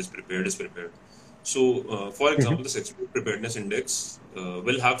basically, when it is prepared. So, for example, this export preparedness index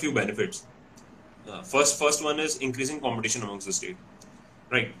will have few benefits. First one is increasing competition amongst the state,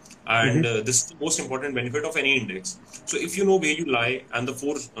 right? And this is the most important benefit of any index. So if you know where you lie and the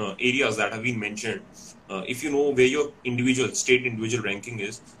four areas that have been mentioned, if you know where your state individual ranking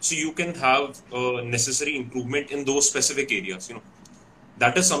is, so you can have necessary improvement in those specific areas.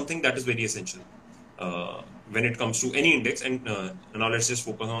 That is something that is very essential when it comes to any index. And now let's just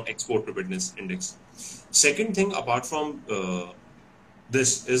focus on export preparedness index. Second thing, apart from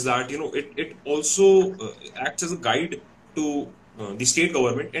this, is that it also acts as a guide to the state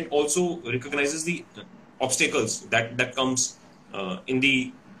government, and also recognizes the obstacles that comes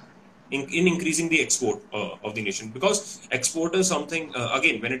in increasing the export of the nation. Because export is something,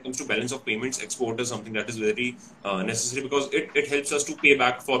 again, when it comes to balance of payments, export is something that is very necessary, because it helps us to pay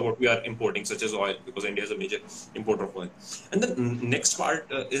back for what we are importing, such as oil, because India is a major importer of oil. And the next part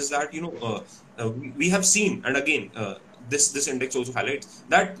is that we have seen, and again, this index also highlights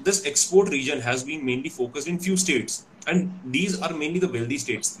that this export region has been mainly focused in few states, and these are mainly the wealthy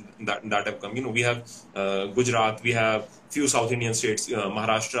states that have come. We have Gujarat, we have few South Indian states,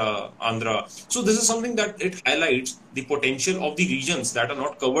 Maharashtra, Andhra. So this is something that it highlights the potential of the regions that are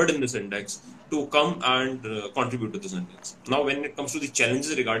not covered in this index, to come and contribute to the sentence. Now, when it comes to the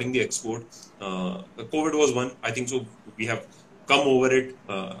challenges regarding the export, COVID was one. I think so. We have come over it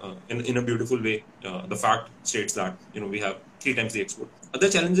in a beautiful way. The fact states that we have 3 times the export. Other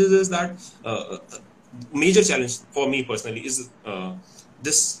challenges is that major challenge for me personally is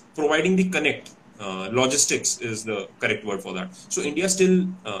this providing the connect. Logistics is the correct word for that. So India still,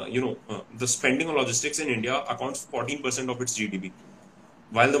 the spending on logistics in India accounts 14% of its GDP,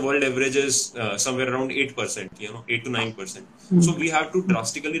 while the world average is somewhere around 8%, 8 to 9%. So we have to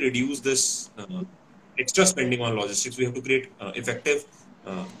drastically reduce this extra spending on logistics. We have to create effective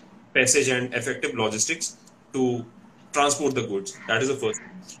passage and effective logistics to transport the goods. That is the first thing.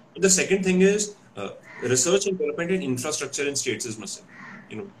 The second thing is research and development and infrastructure in states is missing.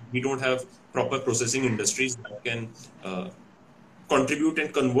 We don't have proper processing industries that can contribute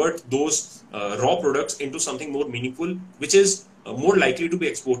and convert those raw products into something more meaningful, which is more likely to be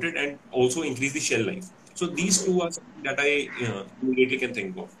exported and also increase the shelf life. So these two are something that I immediately can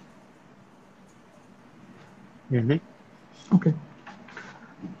think of. Okay.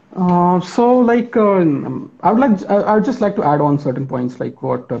 So I'd just like to add on certain points like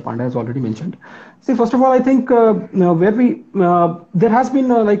what Panda has already mentioned. See, first of all, I think there has been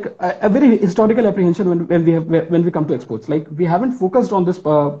a very historical apprehension when we come to exports. Like we haven't focused on this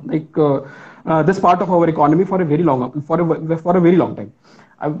this part of our economy for a very long time.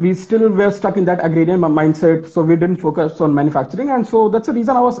 We still were stuck in that agrarian mindset, so we didn't focus on manufacturing, and so that's the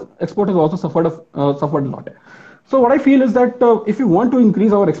reason our export has also suffered a lot. So what I feel is that if you want to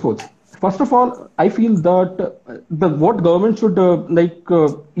increase our exports, first of all, I feel that what government should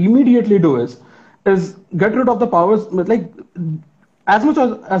immediately do is get rid of the powers, as much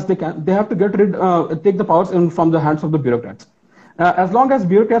as they can. They have to take the powers from the hands of the bureaucrats. As long as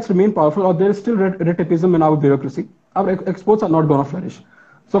bureaucrats remain powerful, or there is still red tapeism in our bureaucracy, our exports are not going to flourish.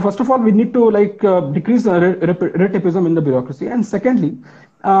 So first of all, we need to decrease the red tapeism in the bureaucracy, and secondly,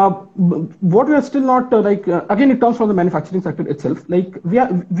 what we are still not again, it comes from the manufacturing sector itself. Like we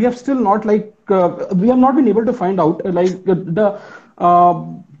have still not we have not been able to find out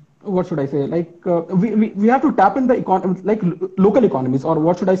what should I say? We have to tap in the local economies, or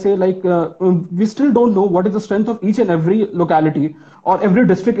what should I say? We still don't know what is the strength of each and every locality or every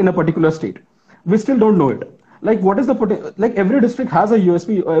district in a particular state. We still don't know it. What is the every district has a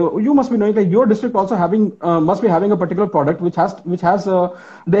USP. You must be knowing that your district also must be having a particular product which has the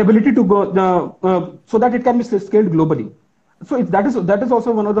ability to go so that it can be scaled globally. So that is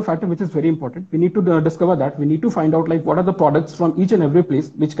also one of the factors which is very important. We need to discover that. We need to find out what are the products from each and every place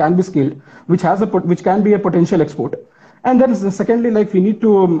which can be scaled, which can be a potential export. And then secondly, we need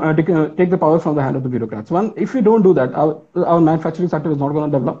to take the power from the hand of the bureaucrats. If we don't do that, our manufacturing sector is not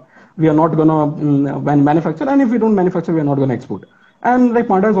going to develop. We are not going to manufacture, and if we don't manufacture, we are not going to export. And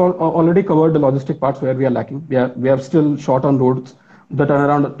Panda has already covered the logistic parts where we are lacking. We are still short on roads. The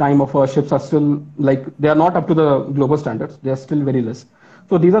turnaround time of our ships are still they are not up to the global standards. They are still very less.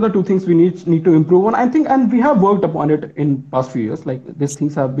 So these are the two things we need to improve on. I think, and we have worked upon it in past few years. These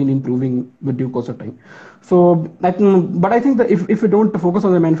things have been improving with due course of time. So, but I think that if we don't focus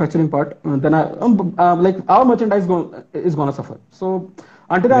on the manufacturing part, then our merchandise is going to suffer. So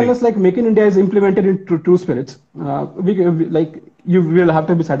until unless Make in India is implemented into true spirits, you will have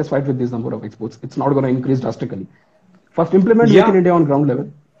to be satisfied with this number of exports. It's not going to increase drastically. First, implement Make in India on ground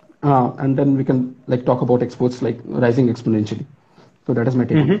level, and then we can talk about exports rising exponentially. So that is my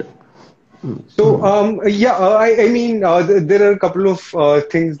take on it. So I mean there are a couple of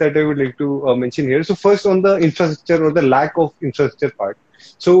things that I would like to mention here. So first, on the infrastructure or the lack of infrastructure part.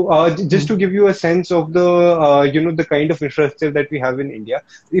 So just to give you a sense of the the kind of infrastructure that we have in India,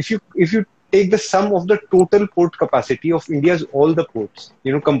 if you take the sum of the total port capacity of India's all the ports,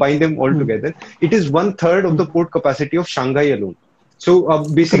 combine them all together, it is 1/3 of the port capacity of Shanghai alone. So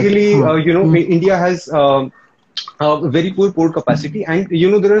basically, India has very poor port capacity, and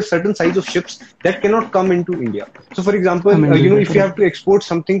there are certain size of ships that cannot come into India. So for example, if you have to export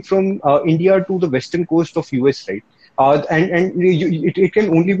something from India to the western coast of US, right? It can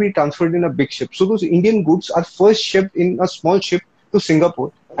only be transferred in a big ship. So those Indian goods are first shipped in a small ship to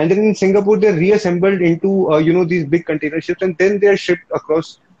Singapore, and then in Singapore they're reassembled into these big container ships, and then they're shipped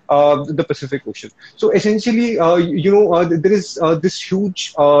across the Pacific Ocean. So essentially, there is this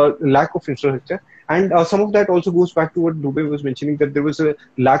huge lack of infrastructure. And some of that also goes back to what Dubey was mentioning, that there was a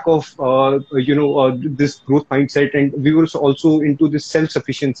lack of, this growth mindset, and we were also into this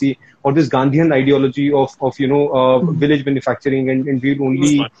self-sufficiency or this Gandhian ideology of village manufacturing, and we'll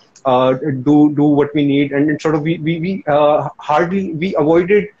only do what we need, and sort of we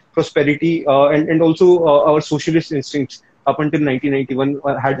avoided prosperity and also our socialist instincts up until 1991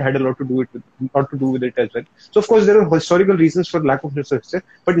 had a lot to do with it as well. So of course there are historical reasons for lack of infrastructure,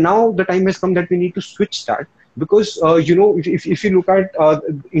 but now the time has come that we need to switch that, because if you look at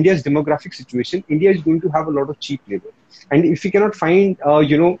India's demographic situation, India is going to have a lot of cheap labor, and if we cannot find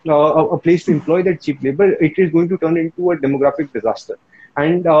a place to employ that cheap labor, it is going to turn into a demographic disaster.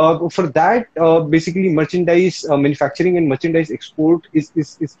 And for that, basically merchandise manufacturing and merchandise export is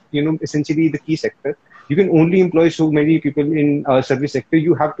essentially the key sector. You can only employ so many people in service sector.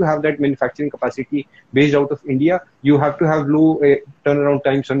 You have to have that manufacturing capacity based out of India. You have to have low turnaround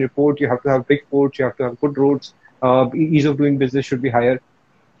times on your port. You have to have big ports. You have to have good roads. Ease of doing business should be higher.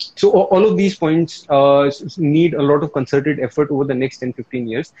 So all of these points need a lot of concerted effort over the next 10-15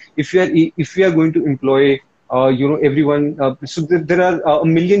 years. If we are going to employ everyone, so there are a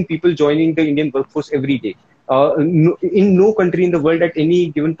million people joining the Indian workforce every day. In no country in the world at any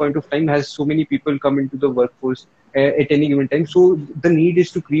given point of time has so many people come into the workforce at any given time. So the need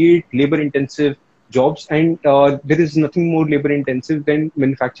is to create labor-intensive jobs, and there is nothing more labor-intensive than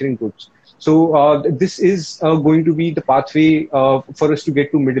manufacturing goods. So this is going to be the pathway for us to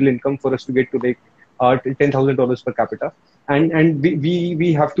get to middle income, for us to get to like $10,000 per capita, and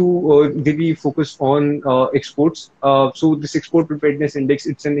we have to really focus on exports. So this export preparedness index,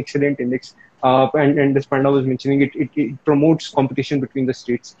 it's an excellent index, and as Panda was mentioning, it promotes competition between the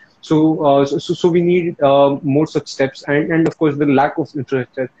states. So we need more such steps, and of course the lack of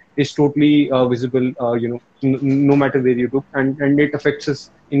infrastructure is totally visible. No matter where you look, and it affects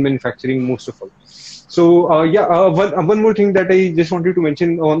us in manufacturing most of all. So one more thing that I just wanted to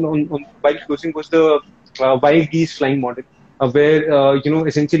mention on while closing was the wild geese flying model, where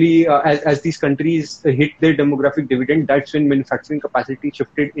essentially as these countries hit their demographic dividend, that's when manufacturing capacity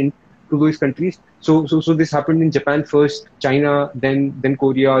shifted into those countries. So this happened in Japan first, China, then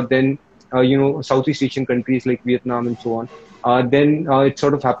Korea, then Southeast Asian countries like Vietnam and so on. Then it's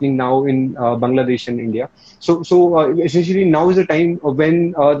sort of happening now in Bangladesh and India. So essentially now is the time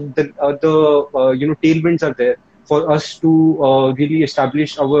when the tailwinds are there for us to really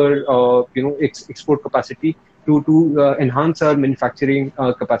establish our export capacity to enhance our manufacturing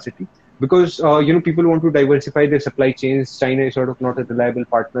capacity, because people want to diversify their supply chains. China is sort of not a reliable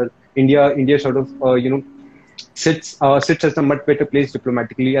partner. India sort of sits as a much better place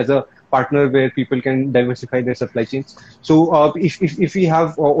diplomatically as a partner where people can diversify their supply chains. So if we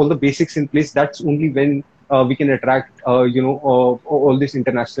have all the basics in place, that's only when we can attract all these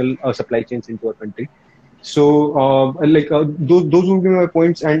international supply chains into our country. So those would be my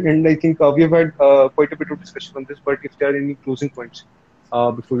points, and I think we have had quite a bit of discussion on this. But if there are any closing points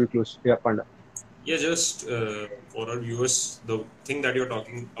before we close, yeah, Panda. Yeah, just for our viewers, the thing that you're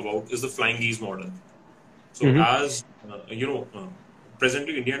talking about is the flying geese model. So as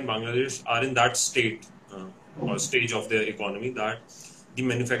presently India and Bangladesh are in that state or stage of their economy that the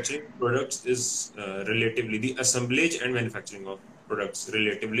manufacturing products is relatively, the assemblage and manufacturing of products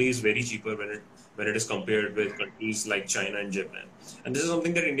relatively is very cheaper when it is compared with countries like China and Japan. And this is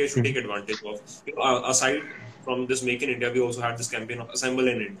something that India should take advantage of. Aside from this Make in India, we also had this campaign of Assemble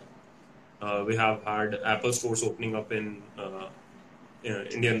in India. We have had Apple stores opening up in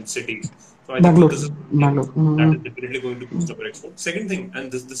Indian cities. So I think this is that is definitely going to boost our export. Second thing,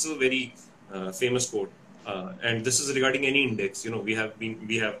 and this is a very famous quote, and this is regarding any index. We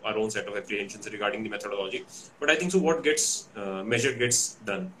have our own set of apprehensions regarding the methodology, but I think so what gets measured gets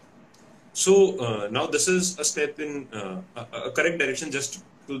done. So now this is a step in a correct direction, just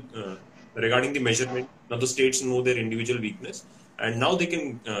to regarding the measurement. Now the states know their individual weakness, and now they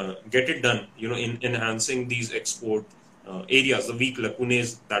can get it done. In enhancing these export areas, the weak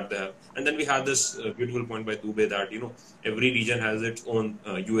lacunae that they have. And then we had this beautiful point by Dubey that every region has its own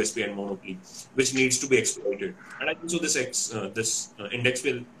USP and monopoly, which needs to be exploited. And I think so this index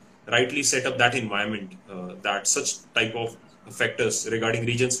will rightly set up that environment that such type of factors regarding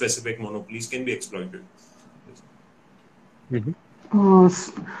region-specific monopolies can be exploited.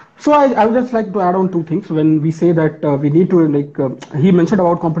 So I would just like to add on two things. When we say that we need to, he mentioned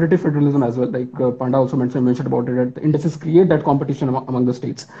about competitive federalism as well, Panda also mentioned about it, that the indices create that competition among the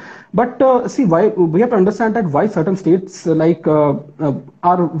states. But see, why we have to understand that why certain states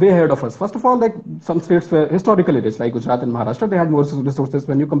are way ahead of us. First of all, some states were historically rich, like Gujarat and Maharashtra, they had more resources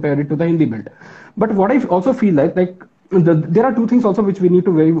when you compare it to the Hindi belt. But what I also feel there are two things also which we need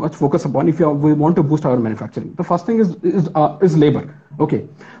to very much focus upon if we want to boost our manufacturing. The first thing is labor. Okay,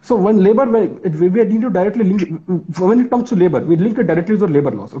 so when labor, we need to directly link, when it comes to labor, we link it directly to the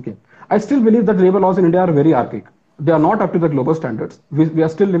labor laws. Okay, I still believe that labor laws in India are very archaic. They are not up to the global standards. We are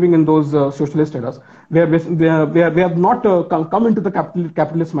still living in those socialist eras where we have not come into the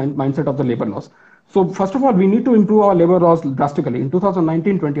capitalist mindset of the labor laws. So first of all, we need to improve our labor laws drastically. In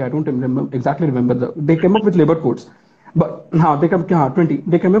 2019-20, I don't exactly remember, they came up with labor codes. But they come 20.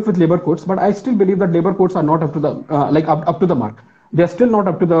 They came up with labor codes, but I still believe that labor codes are not up to the up to the mark. They are still not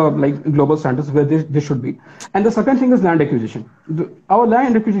up to the global standards where they should be. And the second thing is land acquisition. Our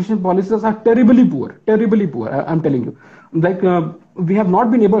land acquisition policies are terribly poor, terribly poor. I'm telling you, we have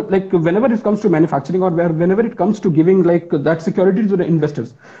not been able, whenever it comes to manufacturing or whenever it comes to giving that security to the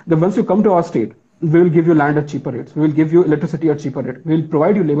investors, that once you come to our state, we will give you land at cheaper rates. We will give you electricity at cheaper rates. We will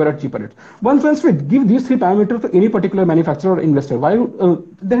provide you labor at cheaper rates. Once we give these three parameters to any particular manufacturer or investor,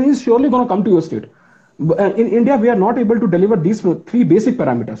 then he's surely going to come to your state. In India, we are not able to deliver these three basic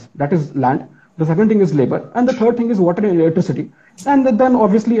parameters. That is land. The second thing is labor. And the third thing is water and electricity. And then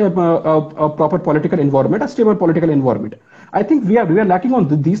obviously a proper political environment, a stable political environment. I think we are lacking on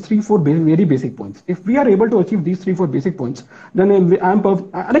these 3-4 very basic points. If we are able to achieve these 3-4 basic points, then I'm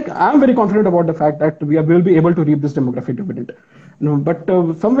very confident about the fact that we will be able to reap this demographic dividend. But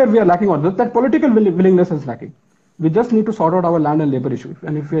somewhere we are lacking on this. That political willingness is lacking. We just need to sort out our land and labor issue.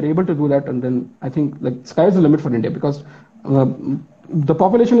 And if we are able to do that, and then I think sky is the limit for India, because the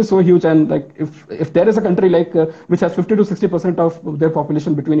population is so huge, and if there is a country which has 50 to 60% of their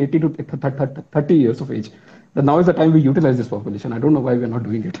population between 80 to 30 years of age, then now is the time we utilize this population. I don't know why we are not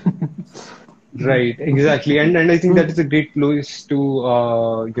doing it. Right, exactly, and I think that is a great place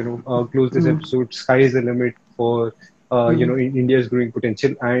to close this episode. Sky is the limit for India's growing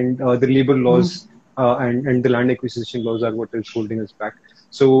potential, and the labor laws and the land acquisition laws are what is holding us back.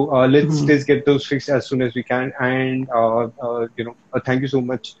 So let's get those fixed as soon as we can. And thank you so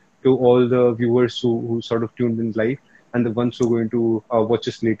much to all the viewers who sort of tuned in live, and the ones who are going to watch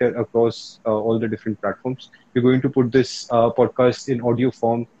us later across all the different platforms. We're going to put this podcast in audio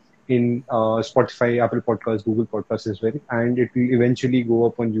form in Spotify, Apple Podcasts, Google Podcasts as well, and it will eventually go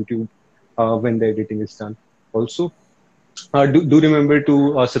up on YouTube when the editing is done. Also, do remember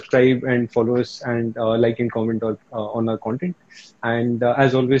to subscribe and follow us, and like and comment on our content. And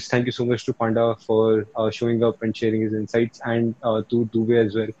as always, thank you so much to Panda for showing up and sharing his insights, and to Dubey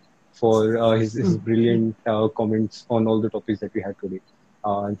as well for his brilliant comments on all the topics that we had today.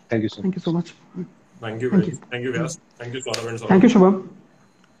 Thank you so much. Thank you so much. Thank you, Vyas. Thank you, Saurabh and Saurabh. Thank you, Shubham.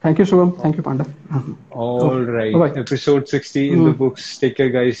 Thank you, Shubham. Thank you, Panda. All right. Bye-bye. Episode 60 in the books. Take care,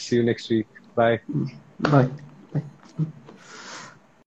 guys. See you next week. Bye. Bye.